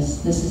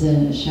dangerous. This is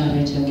a shot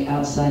I took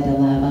outside the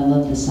lab. I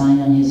love the sign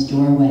on his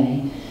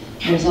doorway.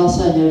 There's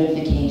also a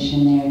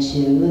notification there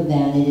too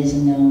that it is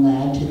a known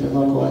lab to the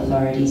local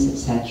authorities,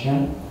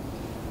 etc.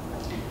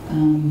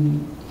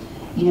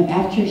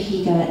 After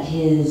he got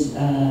his,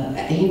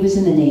 he was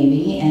in the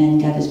Navy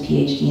and got his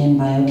PhD in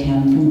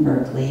biochem from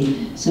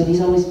Berkeley, so he's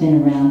always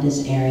been around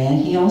this area.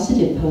 He also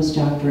did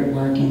postdoctorate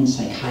work in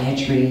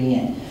psychiatry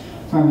and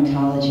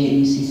pharmacology at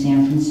UC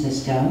San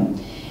Francisco,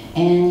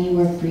 and he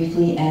worked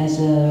briefly as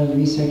a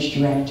research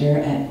director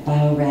at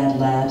Biorad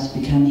Labs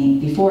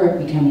before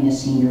becoming a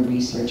senior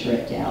researcher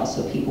at Dow,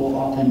 so people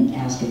often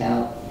ask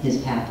about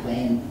his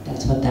pathway, and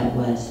that's what that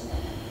was.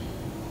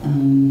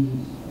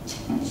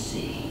 Let's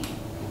see.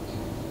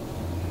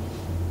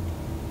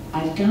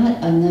 I've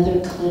got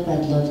another clip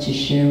I'd love to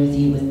share with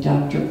you with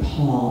Dr.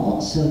 Paul,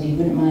 so if you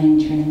wouldn't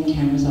mind turning the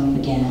cameras off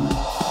again.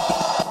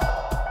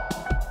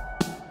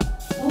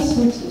 All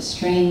sorts of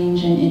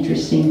strange and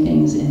interesting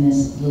things in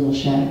this little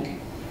shack.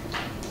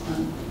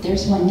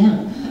 There's one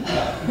now.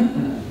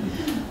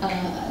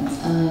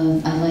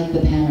 I like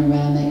the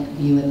panoramic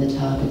view at the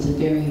top. It's a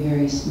very,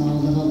 very small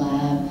little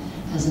lab,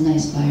 has a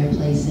nice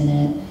fireplace in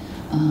it.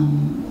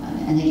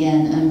 And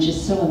again, I'm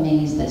just so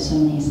amazed that so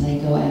many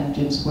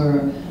psychoactives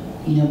were,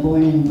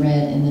 born and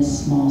bred in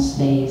this small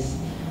space.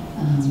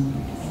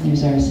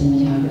 There's our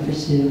cinematographer,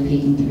 Sue,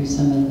 peeking through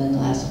some of the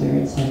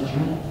glassware, etc.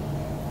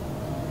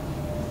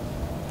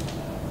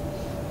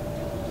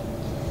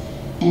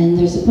 And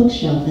there's a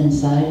bookshelf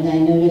inside, and I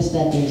noticed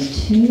that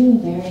there's two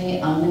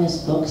very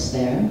ominous books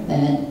there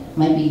that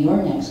might be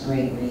your next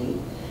great read.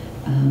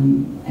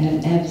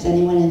 Has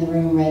anyone in the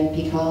room read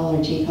Pikal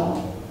or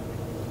Jikal?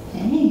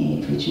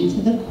 Hey, preaching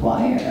to the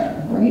choir.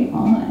 Right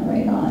on,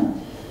 right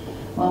on.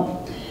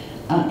 Well,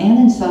 Ann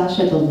and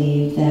Sasha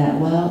believed that,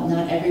 well,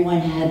 not everyone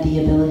had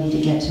the ability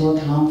to get to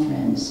a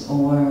conference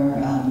or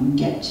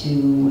get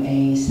to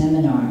a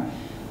seminar.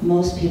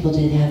 Most people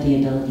did have the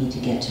ability to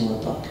get to a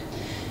book.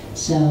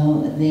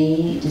 So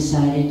they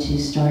decided to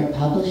start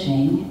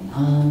publishing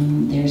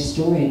their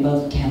story,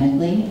 both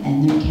chemically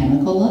and their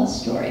chemical love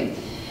story.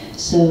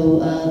 So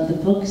the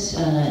books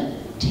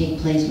take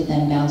place with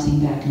them bouncing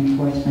back and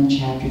forth from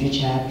chapter to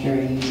chapter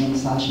using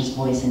Sasha's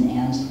voice and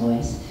Ann's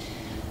voice.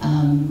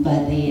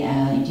 But they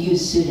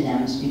use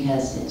pseudonyms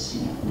because it's,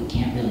 we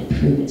can't really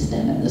prove it's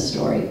them in the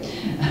story.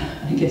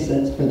 I guess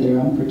that's for their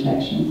own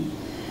protection.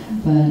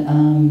 But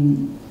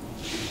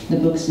the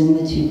book's in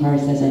the two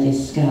parts, as I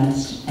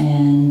discussed,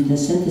 and the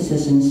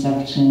synthesis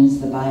instructions,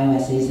 the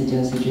bioessays, the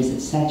dosages,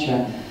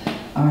 etc.,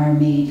 are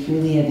made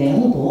freely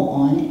available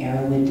on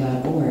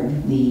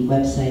arrowwood.org, the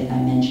website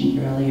I mentioned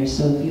earlier.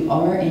 So if you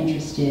are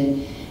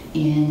interested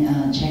in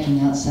checking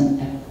out some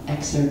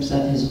excerpts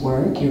of his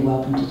work, you're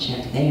welcome to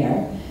check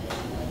there.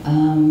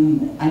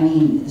 I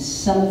mean,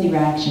 some of the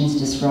reactions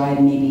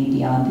described may be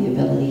beyond the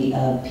ability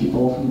of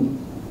people who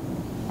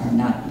are are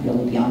not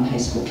really beyond high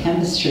school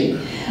chemistry.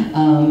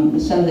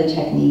 Some of the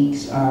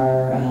techniques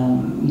are,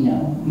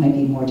 might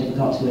be more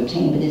difficult to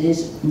obtain, but it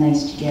is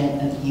nice to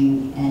get a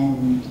view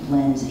and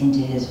lens into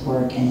his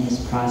work and his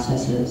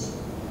processes.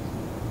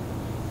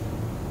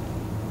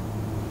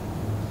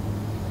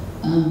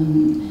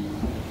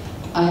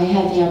 I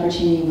had the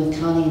opportunity with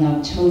Connie in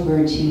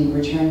October to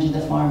return to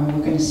the farm.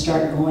 We're going to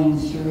start going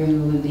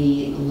through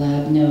the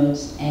lab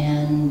notes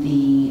and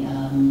the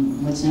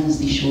what's known as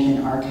the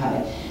Shulgin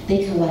archive.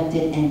 They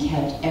collected and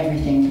kept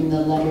everything from the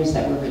letters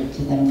that were written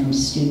to them from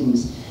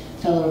students,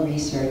 fellow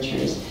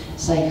researchers,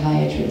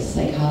 psychiatrists,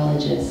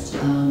 psychologists,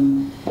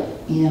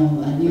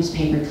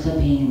 newspaper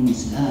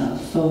clippings,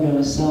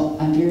 photos. So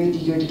I'm very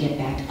eager to get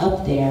back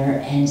up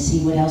there and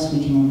see what else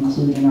we can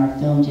include in our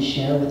film to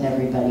share with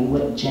everybody,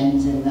 what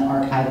gems in the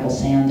archival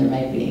sand there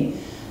might be.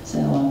 So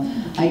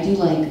I do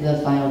like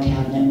the file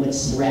cabinet, what's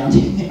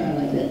surrounding there. I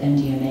like the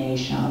MDMA,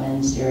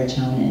 shaman,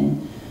 serotonin,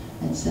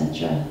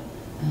 etc.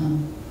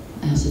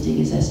 I also dig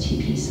his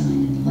STP sign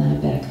in the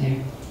lab back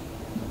there.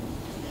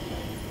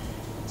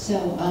 So,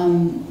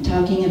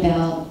 talking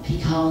about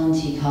Pikal and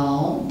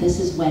Tikal, this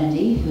is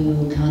Wendy,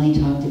 who Connie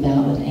talked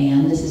about with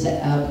Ann. This is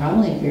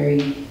probably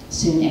very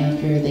soon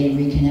after they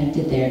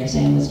reconnected there, because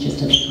Ann was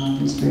just at the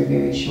conference for a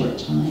very short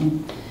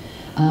time.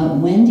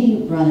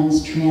 Wendy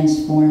runs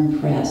Transform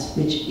Press,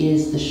 which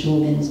is the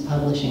Shulgin's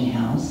publishing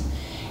house,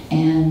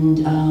 and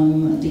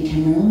the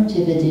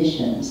commemorative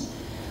editions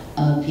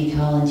of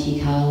Pikal and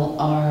Tikal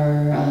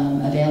are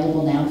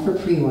available now for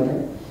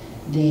pre-order.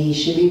 They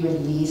should be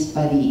released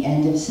by the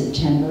end of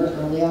September,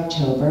 early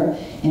October.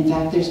 In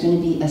fact, there's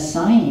going to be a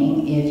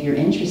signing, if you're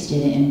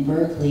interested, in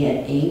Berkeley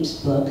at Abe's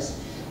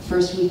Books,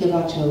 first week of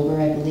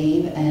October, I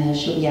believe, and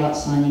she'll be out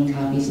signing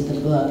copies of the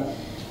book.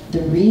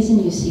 The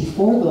reason you see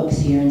 4 books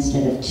here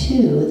instead of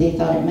 2, they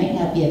thought it might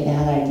not be a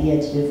bad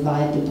idea to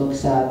divide the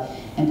books up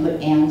and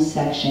put Ann's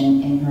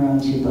section in her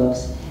own 2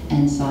 books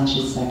and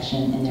Sasha's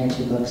section in their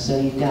 2 books. So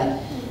you've got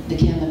the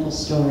chemical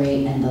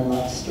story and the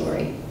love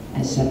story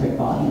as separate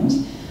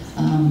volumes.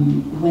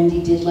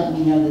 Wendy did let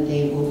me know that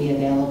they will be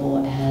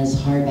available as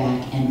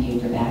hardback and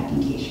paperback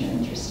in case you're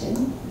interested.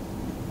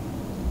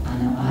 I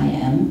know I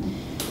am.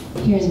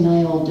 Here's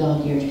my old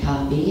dog-eared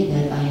copy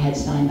that I had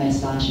signed by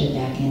Sasha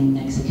back in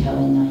Mexico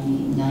in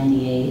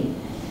 1998.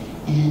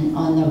 And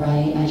on the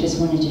right, I just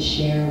wanted to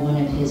share one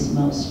of his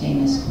most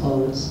famous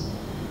quotes.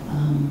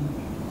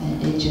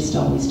 It just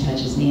always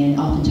touches me, and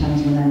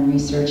oftentimes when I'm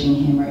researching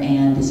him or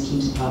Ann, this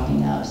keeps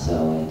popping up,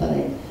 so I thought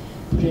I'd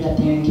put it up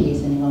there in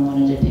case anyone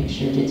wanted a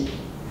picture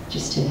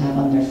just to have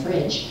on their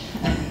fridge.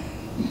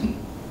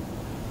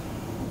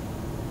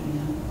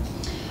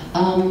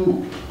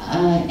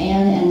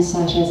 Ann and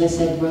Sasha, as I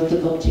said, wrote the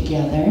book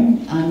together.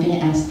 I'm going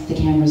to ask the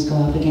cameras go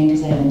off again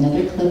because I have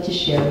another clip to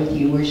share with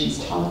you where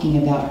she's talking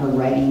about her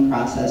writing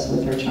process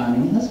with her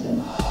charming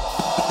husband.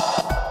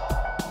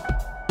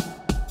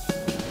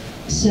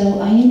 So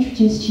I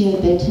introduced you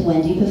a bit to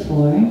Wendy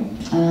before.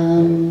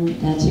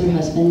 That's her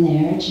husband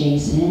there,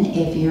 Jason.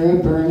 If you're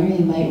a burner,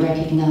 you might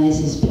recognize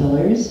his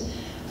pillars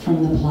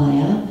from the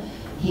playa.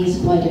 He's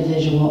quite a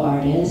visual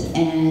artist,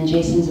 and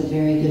Jason's a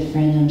very good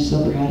friend. I'm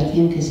so proud of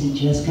him because he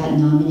just got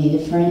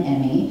nominated for an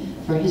Emmy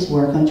for his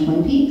work on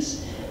Twin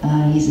Peaks.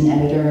 He's an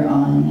editor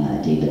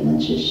on David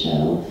Lynch's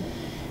show.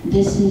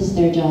 This is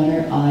their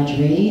daughter,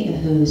 Audrey,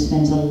 who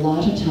spends a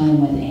lot of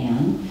time with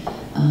Ann,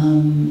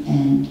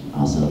 and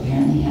also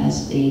apparently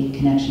has a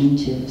connection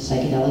to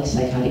psychedelic,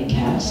 psychotic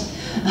cats.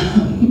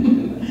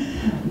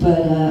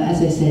 But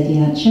as I said,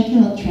 yeah, check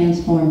out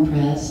Transform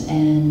Press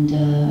and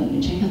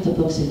check out the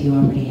books if you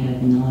already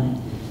have not.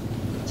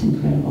 It's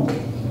incredible.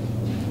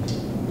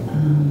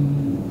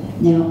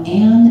 Now,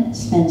 Ann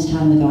spends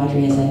time with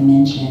Audrey, as I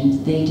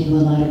mentioned. They do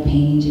a lot of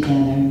painting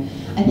together.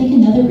 I think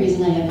another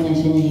reason I have an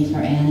affinity for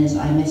Ann is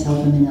I myself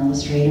am an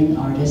illustrator and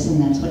artist,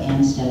 and that's what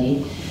Ann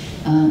studied.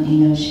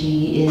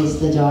 She is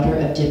the daughter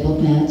of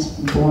diplomats,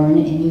 born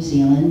in New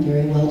Zealand,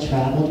 very well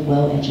traveled,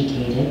 well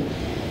educated,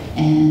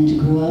 and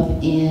grew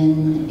up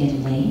in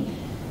Italy,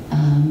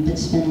 but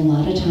spent a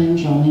lot of time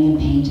drawing and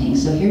painting.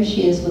 So here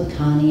she is with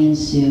Connie and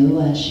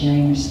Sue,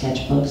 sharing her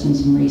sketchbooks and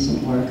some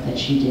recent work that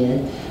she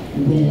did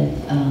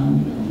with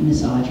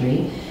Miss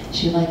Audrey.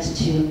 She likes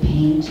to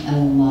paint a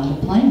lot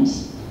of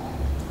plants,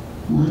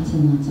 lots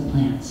and lots of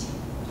plants.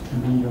 I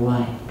wonder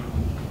why.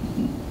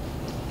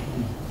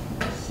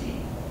 Let's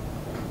see.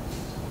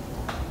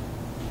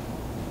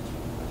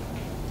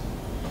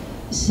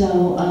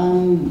 So,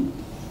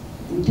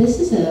 this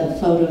is a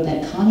photo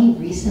that Connie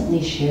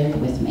recently shared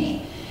with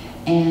me.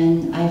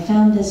 And I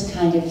found this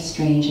kind of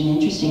strange and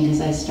interesting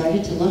because I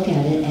started to look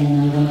at it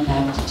and I went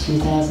back to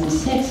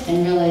 2006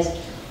 and realized,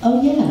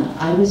 oh yeah,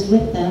 I was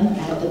with them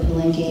at the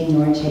Palenque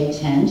Norte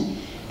tent.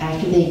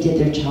 After they did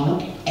their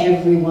talk,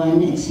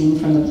 everyone, it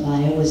seemed from the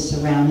playa, was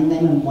surrounding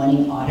them and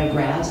wanting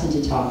autographs and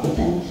to talk with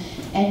them.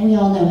 And we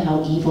all know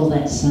how evil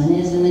that sun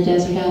is in the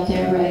desert out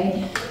there,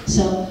 right?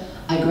 So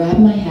I grabbed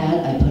my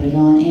hat, I put it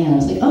on, and I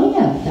was like, oh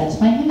yeah, that's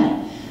my hat.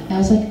 And I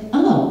was like,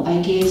 oh,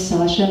 I gave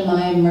Sasha Sasha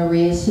my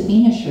Maria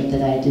Sabina shirt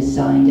that I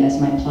designed as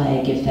my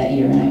playa gift that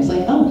year, and I was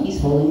like, oh, he's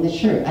holding the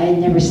shirt. I had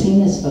never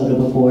seen this photo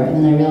before, and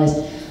then I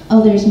realized,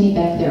 oh, there's me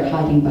back there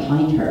hiding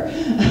behind her.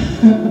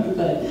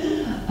 But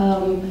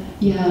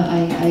yeah,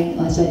 I,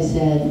 as I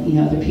said, you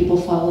know, other people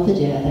follow the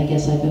dead. I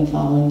guess I've been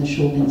following the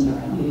Shulgins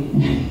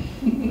around.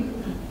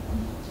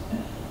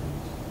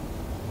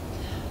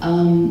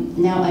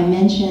 Now, I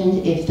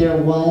mentioned if there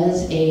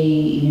was a,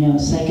 you know,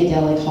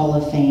 psychedelic Hall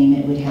of Fame,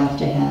 it would have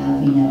to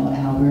have, you know,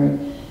 Albert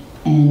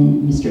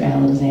and Mr.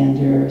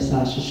 Alexander,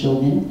 Sasha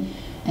Shulgin,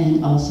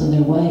 and also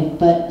their wife.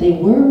 But they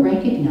were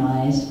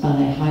recognized by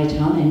High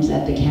Times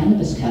at the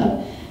Cannabis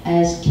Cup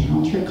as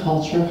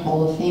Counterculture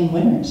Hall of Fame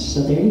winners.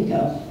 So there you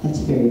go. That's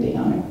a very big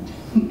honor.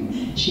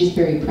 She's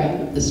very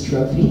proud of this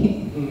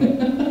trophy.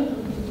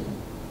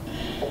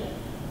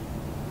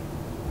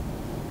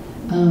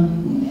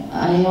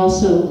 I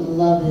also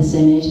love this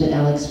image that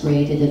Alex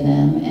created of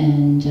them,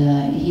 and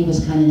he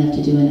was kind enough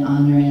to do an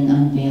honor and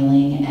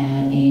unveiling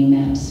at a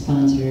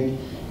MAP-sponsored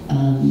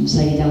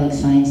psychedelic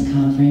science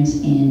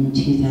conference in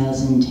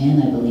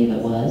 2010, I believe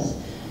it was.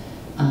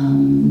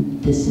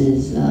 This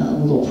is a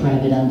little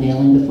private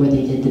unveiling before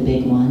they did the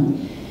big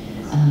one.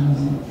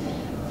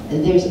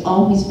 There's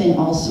always been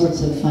all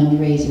sorts of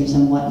fundraisers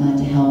and whatnot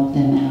to help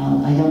them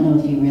out. I don't know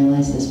if you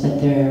realize this, but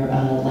their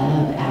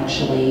lab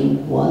actually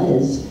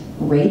was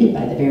rated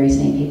by the very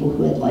same people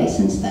who had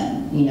licensed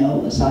them. You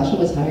know, Sasha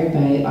was hired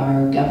by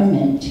our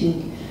government to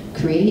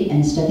create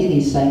and study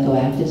these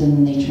psychoactives, and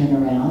then they turn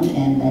around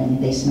and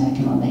then they smack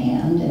him on the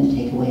hand and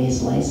take away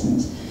his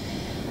license.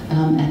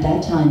 At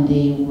that time,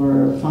 they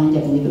were fined,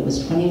 I believe it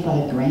was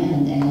 25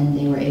 grand, and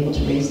they were able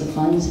to raise the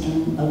funds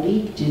in a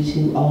week due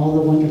to all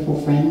the wonderful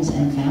friends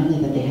and family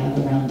that they have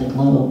around the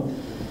globe.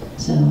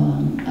 So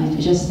I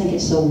just think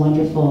it's so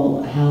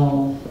wonderful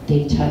how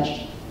they've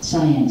touched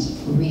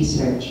science,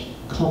 research,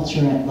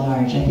 culture at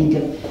large. I think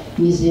of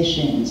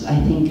musicians, I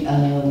think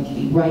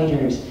of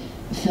writers,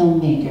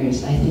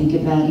 filmmakers, I think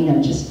about, you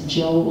know, just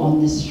Joe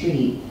on the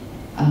street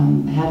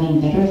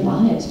having better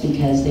lives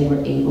because they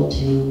were able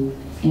to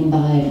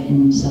imbibe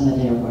in some of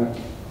their work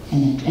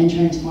and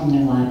transform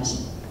their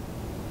lives.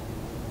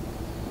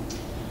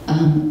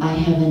 I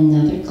have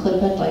another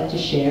clip I'd like to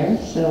share,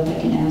 so if I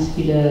can ask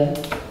you to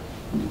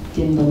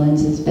dim the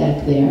lenses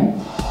back there.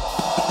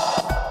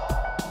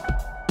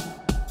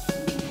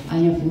 I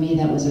know for me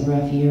that was a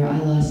rough year. I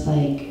lost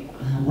like,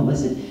 what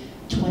was it,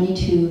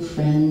 22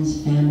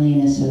 friends, family,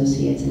 and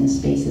associates in the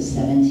space of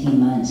 17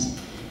 months,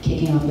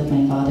 kicking off with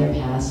my father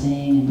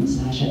passing and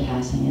Sasha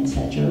passing,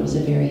 etc. It was a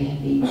very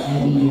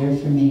heavy year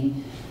for me.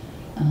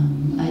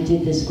 I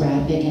did this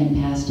graphic and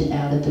passed it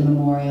out at the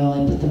memorial.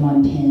 I put them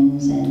on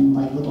pins and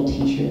like little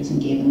t-shirts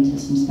and gave them to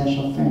some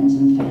special friends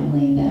and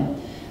family that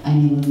I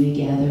knew would be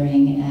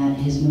gathering at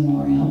his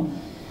memorial.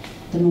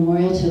 The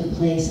memorial took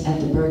place at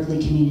the Berkeley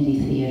Community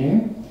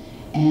Theater,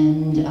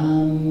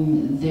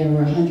 and there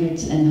were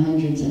hundreds and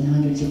hundreds and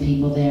hundreds of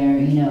people there,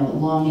 you know,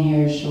 long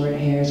hairs, short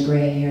hairs,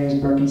 gray hairs,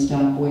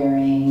 Birkenstock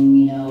wearing,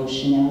 you know,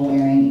 Chanel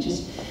wearing,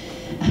 just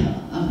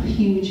a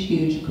huge,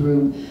 huge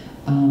group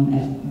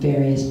of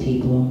various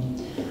people.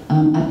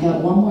 I've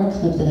got one more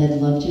clip that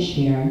I'd love to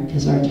share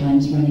because our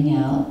time's running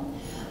out.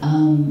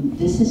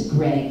 This is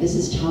Greg. This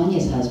is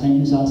Tanya's husband,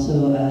 who's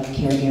also a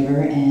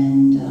caregiver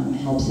and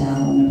helps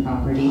out on the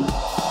property.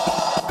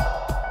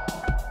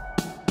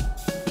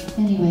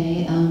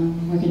 Anyway,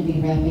 we're going to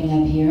be wrapping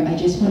up here. I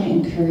just want to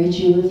encourage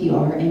you, if you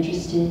are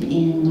interested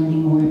in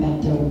learning more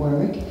about their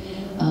work,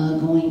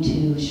 going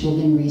to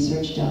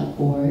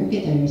shulginresearch.org.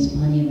 There's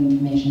plenty of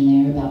information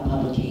there about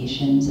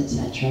publications,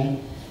 etc.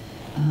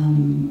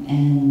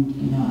 And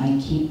you know, I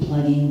keep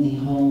plugging the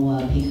whole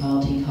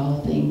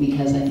Pikal thing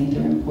because I think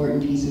they're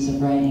important pieces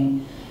of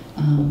writing.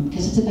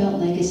 Because it's about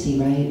legacy,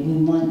 right? We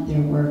want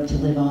their work to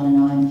live on and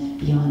on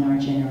beyond our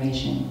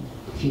generation,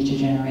 future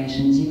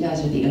generations. You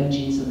guys are the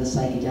OGs of the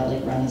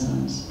psychedelic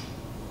renaissance.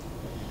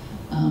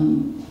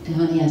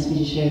 Connie asked me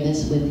to share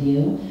this with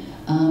you.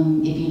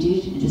 If you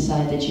do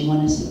decide that you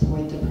want to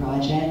support the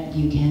project,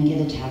 you can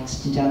get a tax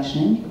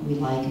deduction. We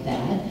like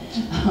that.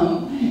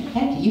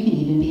 Heck, you can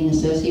even be an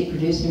associate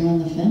producer on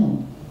the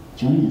film.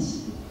 Join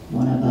us.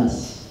 One of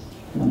us.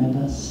 One of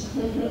us.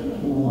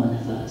 One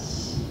of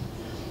us.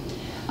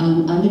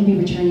 I'm going to be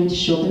returning to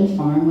Shulgin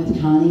Farm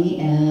with Connie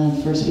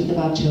first week of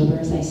October,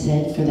 as I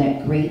said, for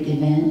that great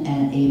event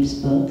at Abe's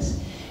Books.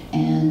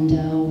 And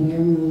we're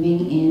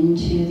moving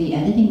into the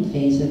editing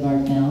phase of our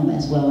film,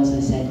 as well as I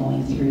said,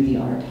 going through the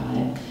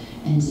archive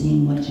and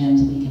seeing what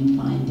gems we can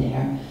find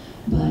there.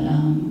 But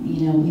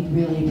you know, we'd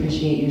really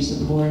appreciate your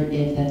support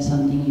if that's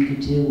something you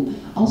could do.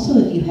 Also,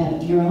 if you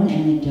have your own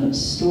anecdotes,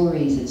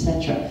 stories,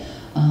 etc.,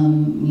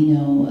 you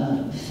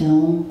know,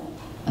 film,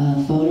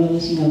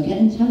 photos, you know, get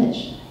in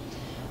touch.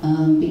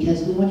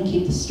 Because we want to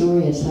keep the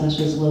story of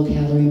Sasha's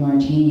low-calorie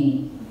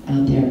martini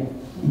out there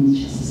in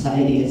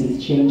society as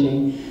it's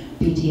changing.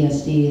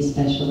 PTSD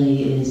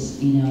especially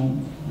is, you know,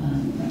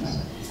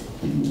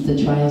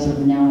 the trials are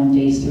now in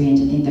phase 3, and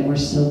to think that we're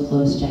so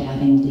close to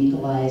having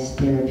legalized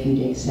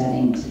therapeutic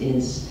settings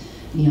is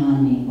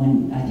beyond me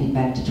when I think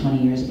back to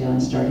 20 years ago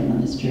and starting on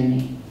this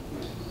journey.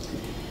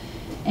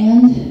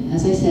 And,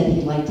 as I said,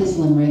 he liked his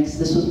limericks.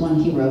 This was one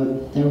he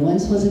wrote. There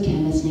once was a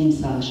chemist named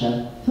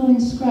Sasha who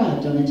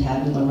inscribed on a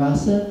tabula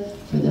rasa,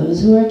 for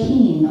those who are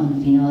keen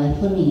on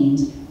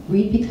phenylethylamines,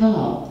 read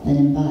Pical, then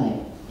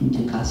imbibe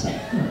into casa.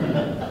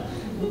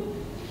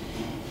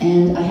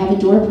 And I have a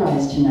door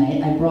prize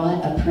tonight. I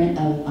brought a print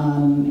of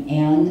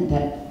Anne,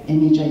 that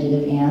image I did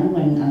of Anne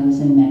when I was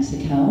in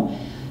Mexico.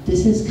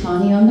 This is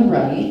Connie on the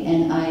right,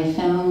 and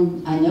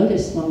I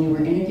noticed when we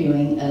were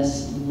interviewing a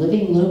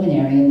living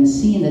luminary in the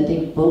scene that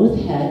they both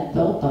had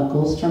belt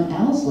buckles from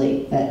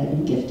Owsley that had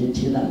been gifted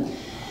to them.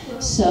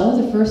 So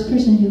the first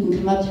person who can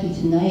come up to me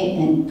tonight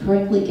and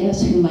correctly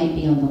guess who might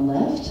be on the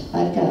left,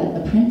 I've got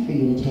a print for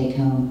you to take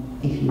home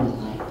if you would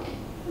like.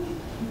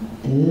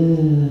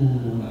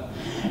 Ooh.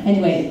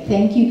 Anyway,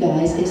 thank you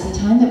guys. It's the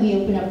time that we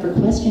open up for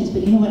questions,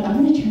 but you know what?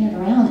 I'm going to turn it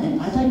around,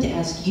 and I'd like to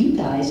ask you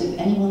guys if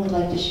anyone would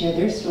like to share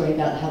their story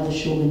about how the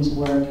Shulgin's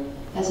work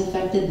has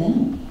affected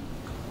them.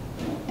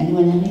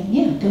 Anyone?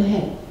 Yeah, go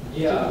ahead.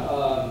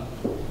 Yeah,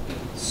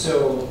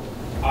 so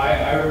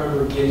I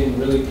remember getting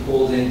really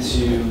pulled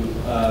into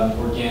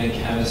organic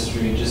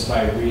chemistry just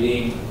by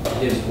reading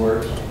his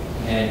work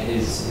and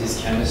his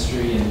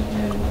chemistry and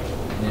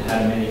how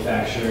to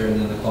manufacture,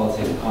 and then the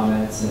qualitative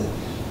comments, and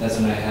that's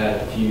when I had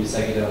a few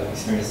psychedelic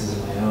experiences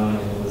of my own,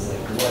 and it was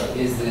like, what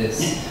is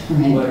this?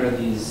 Right. What are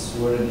these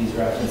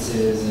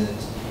references?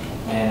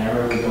 And I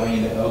remember going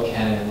into OChem,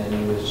 and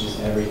it was just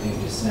everything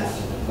just snapped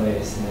into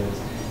place, and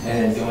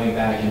then going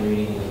back and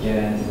reading it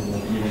again, and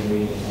like even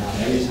reading it now.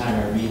 And every time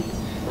I read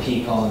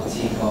P-call and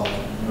T-call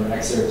or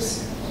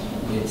excerpts,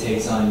 it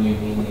takes on new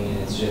meaning, and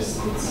it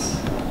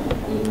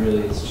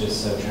really is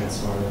just so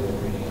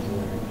transformative reading it.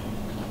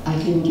 I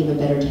couldn't give a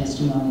better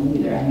testimony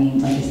either. I mean,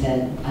 like I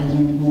said, I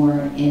learned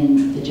more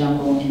in the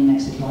jungle in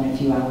Mexico in a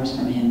few hours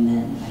from him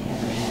than I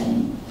ever had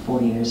in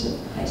 4 years of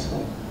high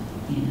school,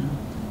 you know.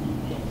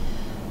 Anyway.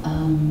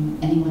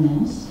 Anyone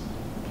else?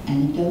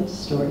 Anecdotes,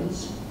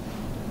 stories?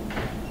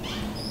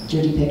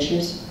 Dirty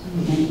pictures?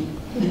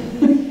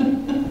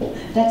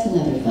 That's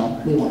another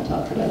film. We won't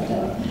talk about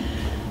that.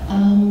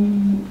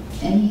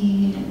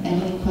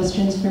 Any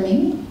questions for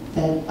me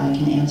that I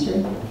can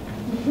answer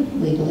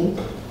legally?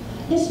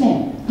 Yes,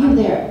 ma'am. You're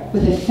there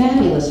with a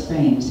fabulous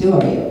frames. Who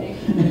are you?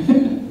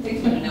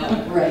 Thanks for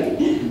knowing. Right.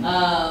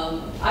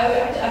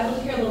 I'd love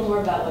to hear a little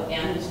more about what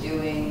Anne was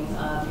doing,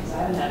 because I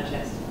haven't had a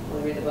chance to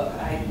fully read the book.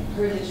 I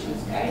heard that she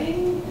was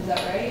guiding. Is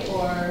that right?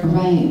 Or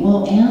right.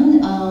 Well,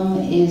 Anne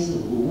is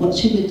what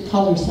she would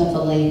call herself a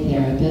lay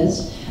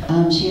therapist.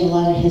 She had a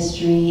lot of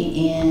history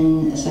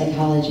in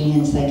psychology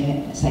and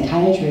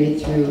psychiatry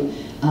through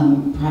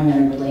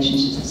primary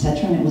relationships,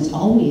 etc. And it was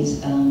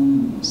always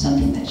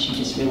something that she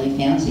just really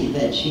fancied,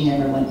 but she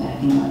never went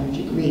back and got her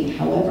degree.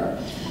 However,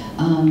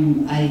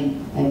 I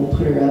will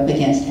put her up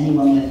against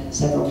anyone with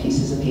several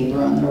pieces of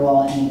paper on their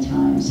wall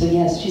anytime. So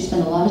yes, she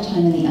spent a lot of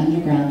time in the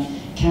underground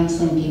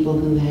counseling people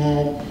who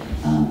had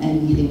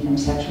anything from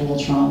sexual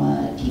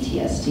trauma,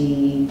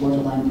 PTSD,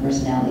 borderline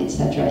personality,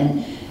 etc.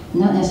 And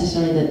not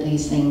necessarily that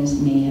these things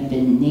may have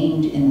been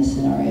named in the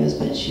scenarios,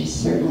 but she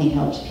certainly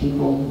helped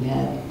people who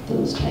had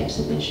those types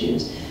of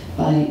issues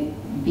by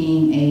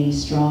being a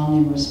strong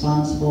and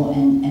responsible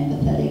and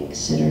empathetic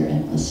sitter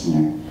and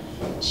listener.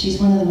 She's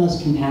one of the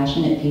most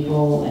compassionate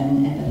people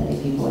and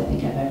empathetic people I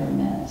think I've ever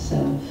met.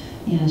 So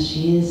yeah,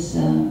 she is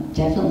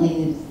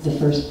definitely the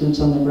first boots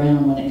on the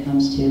ground when it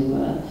comes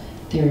to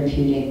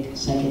therapeutic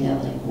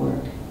psychedelic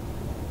work.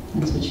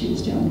 That's what she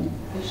was doing.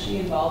 was she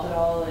involved at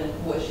all,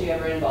 and was she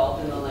ever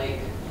involved in the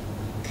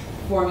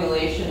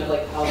formulation of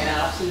how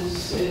MAPS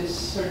is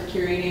sort of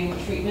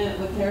curating treatment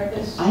with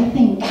therapists? I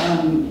think,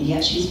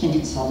 yeah, she's been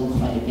consulted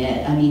quite a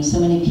bit. I mean, so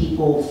many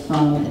people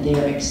from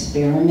their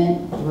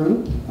experiment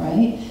group,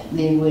 right?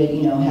 They would,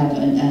 have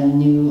a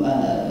new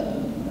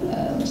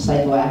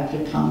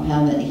psychoactive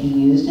compound that he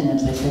used, and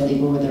as I said, they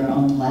were their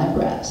own lab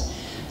rats.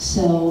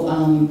 So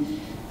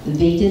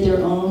they did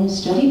their own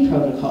study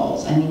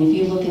protocols. I mean, if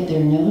you look at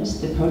their notes,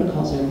 the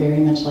protocols are very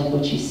much like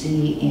what you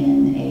see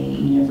in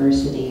a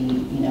university,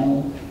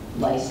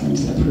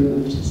 licensed,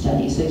 approved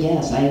study. So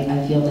yes,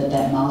 I feel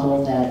that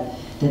model that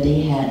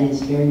they had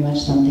is very much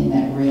something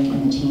that Rick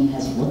and the team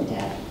has looked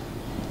at.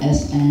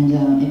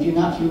 And if you're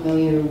not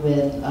familiar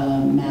with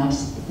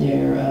MAPS,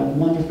 they're a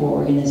wonderful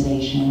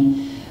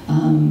organization.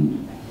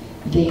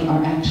 They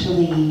are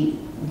actually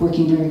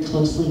working very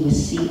closely with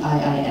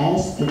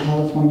CIIS, the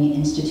California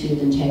Institute of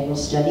Integral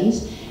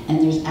Studies, and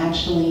there's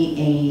actually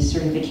a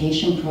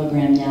certification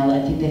program now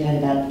that I think they've had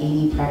about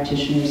 80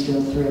 practitioners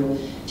go through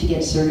to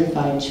get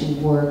certified to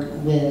work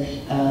with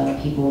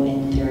people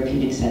in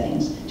therapeutic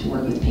settings, to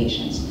work with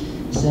patients.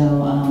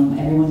 So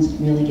everyone's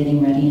really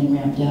getting ready and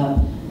ramped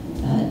up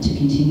to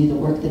continue the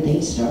work that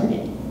they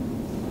started.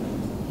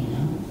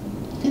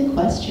 Good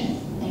question.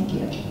 Thank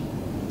you.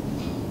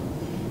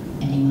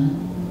 Anyone?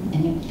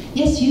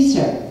 Yes, you,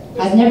 sir.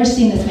 I've never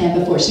seen this man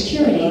before.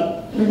 Security.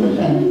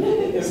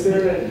 Is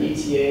there an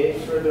ETA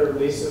for the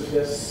release of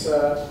this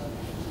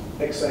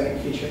exciting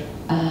feature?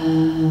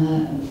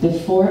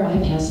 Before I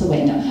pass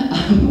away, no.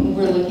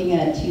 We're looking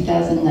at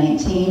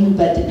 2019,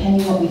 but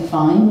depending what we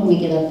find when we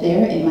get up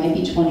there, it might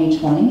be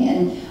 2020,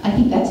 and I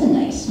think that's a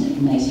nice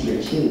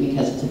year too,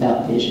 because it's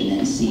about vision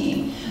and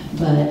seeing.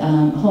 But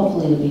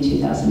hopefully it'll be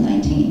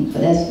 2019.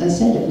 But as I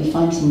said, if we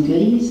find some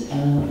goodies,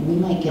 we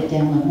might get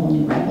down a whole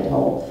new rabbit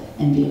hole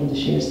and be able to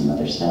share some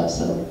other stuff.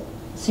 So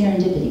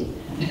serendipity.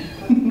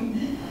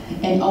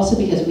 And also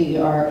because we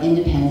are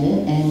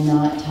independent and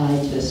not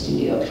tied to a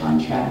studio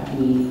contract,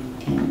 we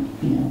can,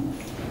 you know,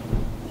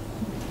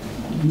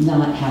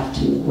 not have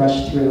to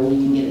rush through. We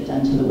can get it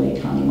done to the way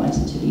Connie wants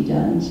it to be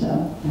done. So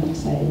I'm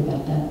excited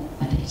about that.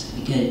 I think it's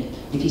going to be good.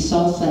 If you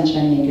saw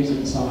Sunshine Makers, if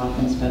you saw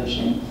Hoffmann's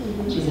Potion,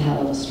 she's a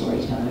hell of a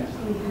storyteller.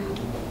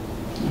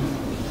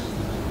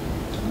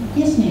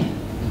 Yes, ma'am.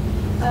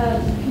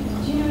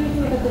 Do you know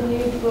anything about the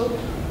new book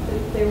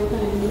that they were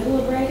kind of in the middle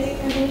of writing,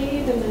 I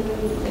believe, and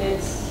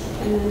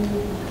then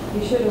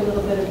you showed a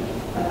little bit of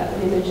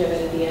an image of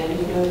it at the end.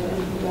 Do you know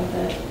anything about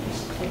that?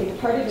 I think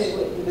part of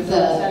it was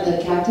the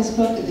cactus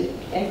book?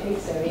 I think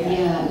so, yeah.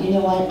 Yeah, you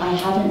know what? I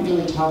haven't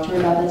really talked to her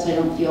about that, so I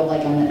don't feel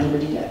like I'm at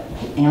liberty to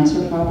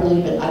answer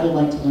properly, but I would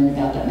like to learn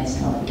about that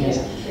myself because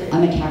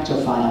I'm a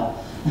cactophile,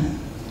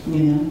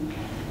 you know?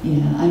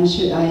 Yeah, I'm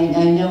sure,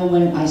 I know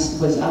when I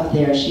was up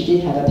there, she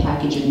did have a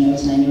package of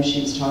notes, and I know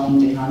she was talking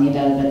to Connie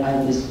about it, but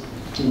I was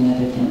doing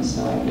other things,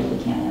 so I really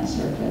can't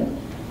answer.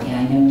 But yeah,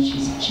 I know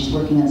she's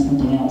working on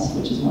something else,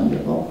 which is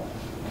wonderful.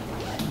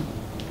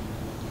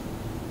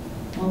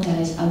 Well,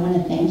 guys, I want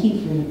to thank you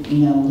for,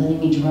 you know, letting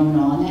me drone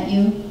on at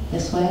you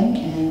this way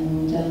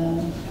and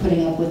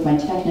putting up with my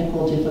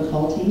technical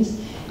difficulties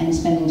and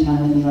spending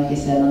time with me, like I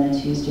said, on a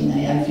Tuesday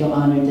night. I feel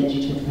honored that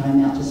you took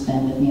time out to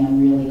spend with me. I'm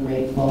really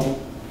grateful.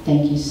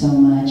 Thank you so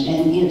much.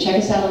 And you know, check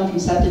us out on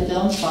Conceptive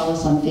Films. Follow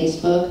us on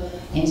Facebook,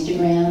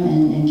 Instagram,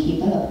 and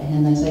keep up.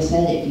 And as I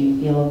said, if you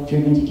feel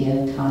driven to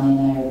give, Connie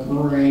and I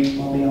are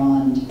grateful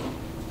beyond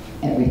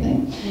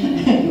everything.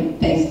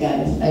 Thanks,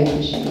 guys. I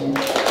appreciate it.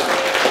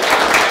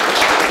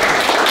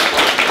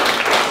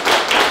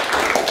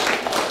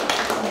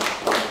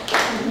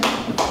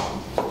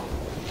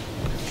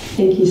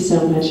 Thank you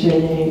so much,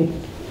 Renee.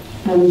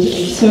 I'm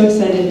so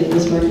excited that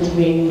this work is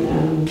being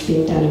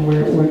done, and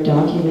we're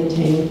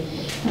documenting.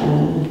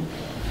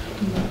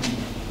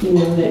 You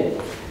know that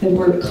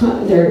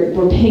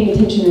we're paying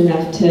attention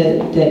enough to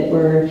that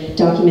we're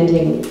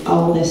documenting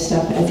all this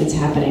stuff as it's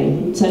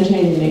happening.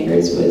 Sunshine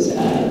Makers was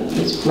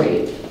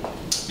great.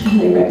 I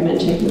highly recommend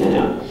checking that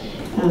out.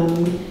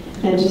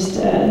 And just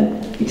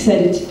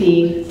excited to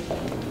be.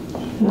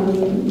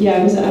 Yeah,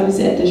 I was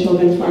at the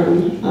Shulgin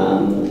farm.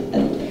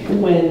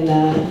 When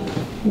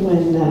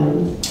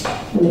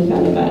they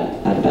found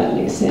out about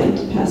Nick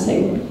Sand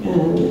passing,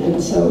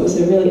 and so it was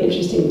a really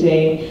interesting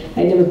day.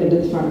 I'd never been to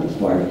the farm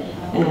before,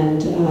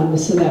 and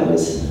so that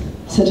was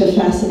such a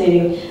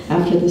fascinating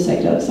after the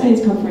psychedelic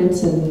science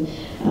conference, and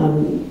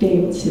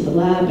being able to see the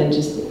lab, and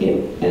just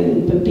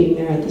but being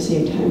there at the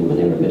same time when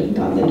everybody had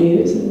got the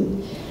news,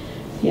 and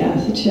yeah,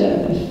 such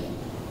a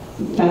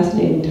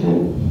fascinating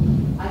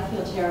time. I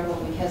feel terrible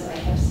because I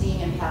kept seeing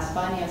him pass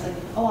by me. I was like,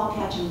 oh, I'll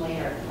catch him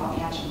later. I'll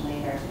catch him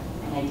later.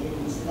 And I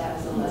didn't. So that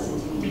was a lesson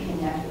to me to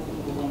connect with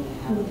people when you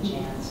have the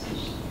chance,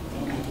 because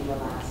they might be the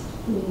last.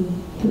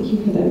 Thank you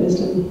for that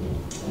wisdom.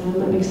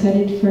 I'm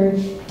excited for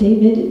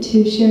David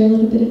to share a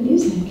little bit of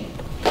music.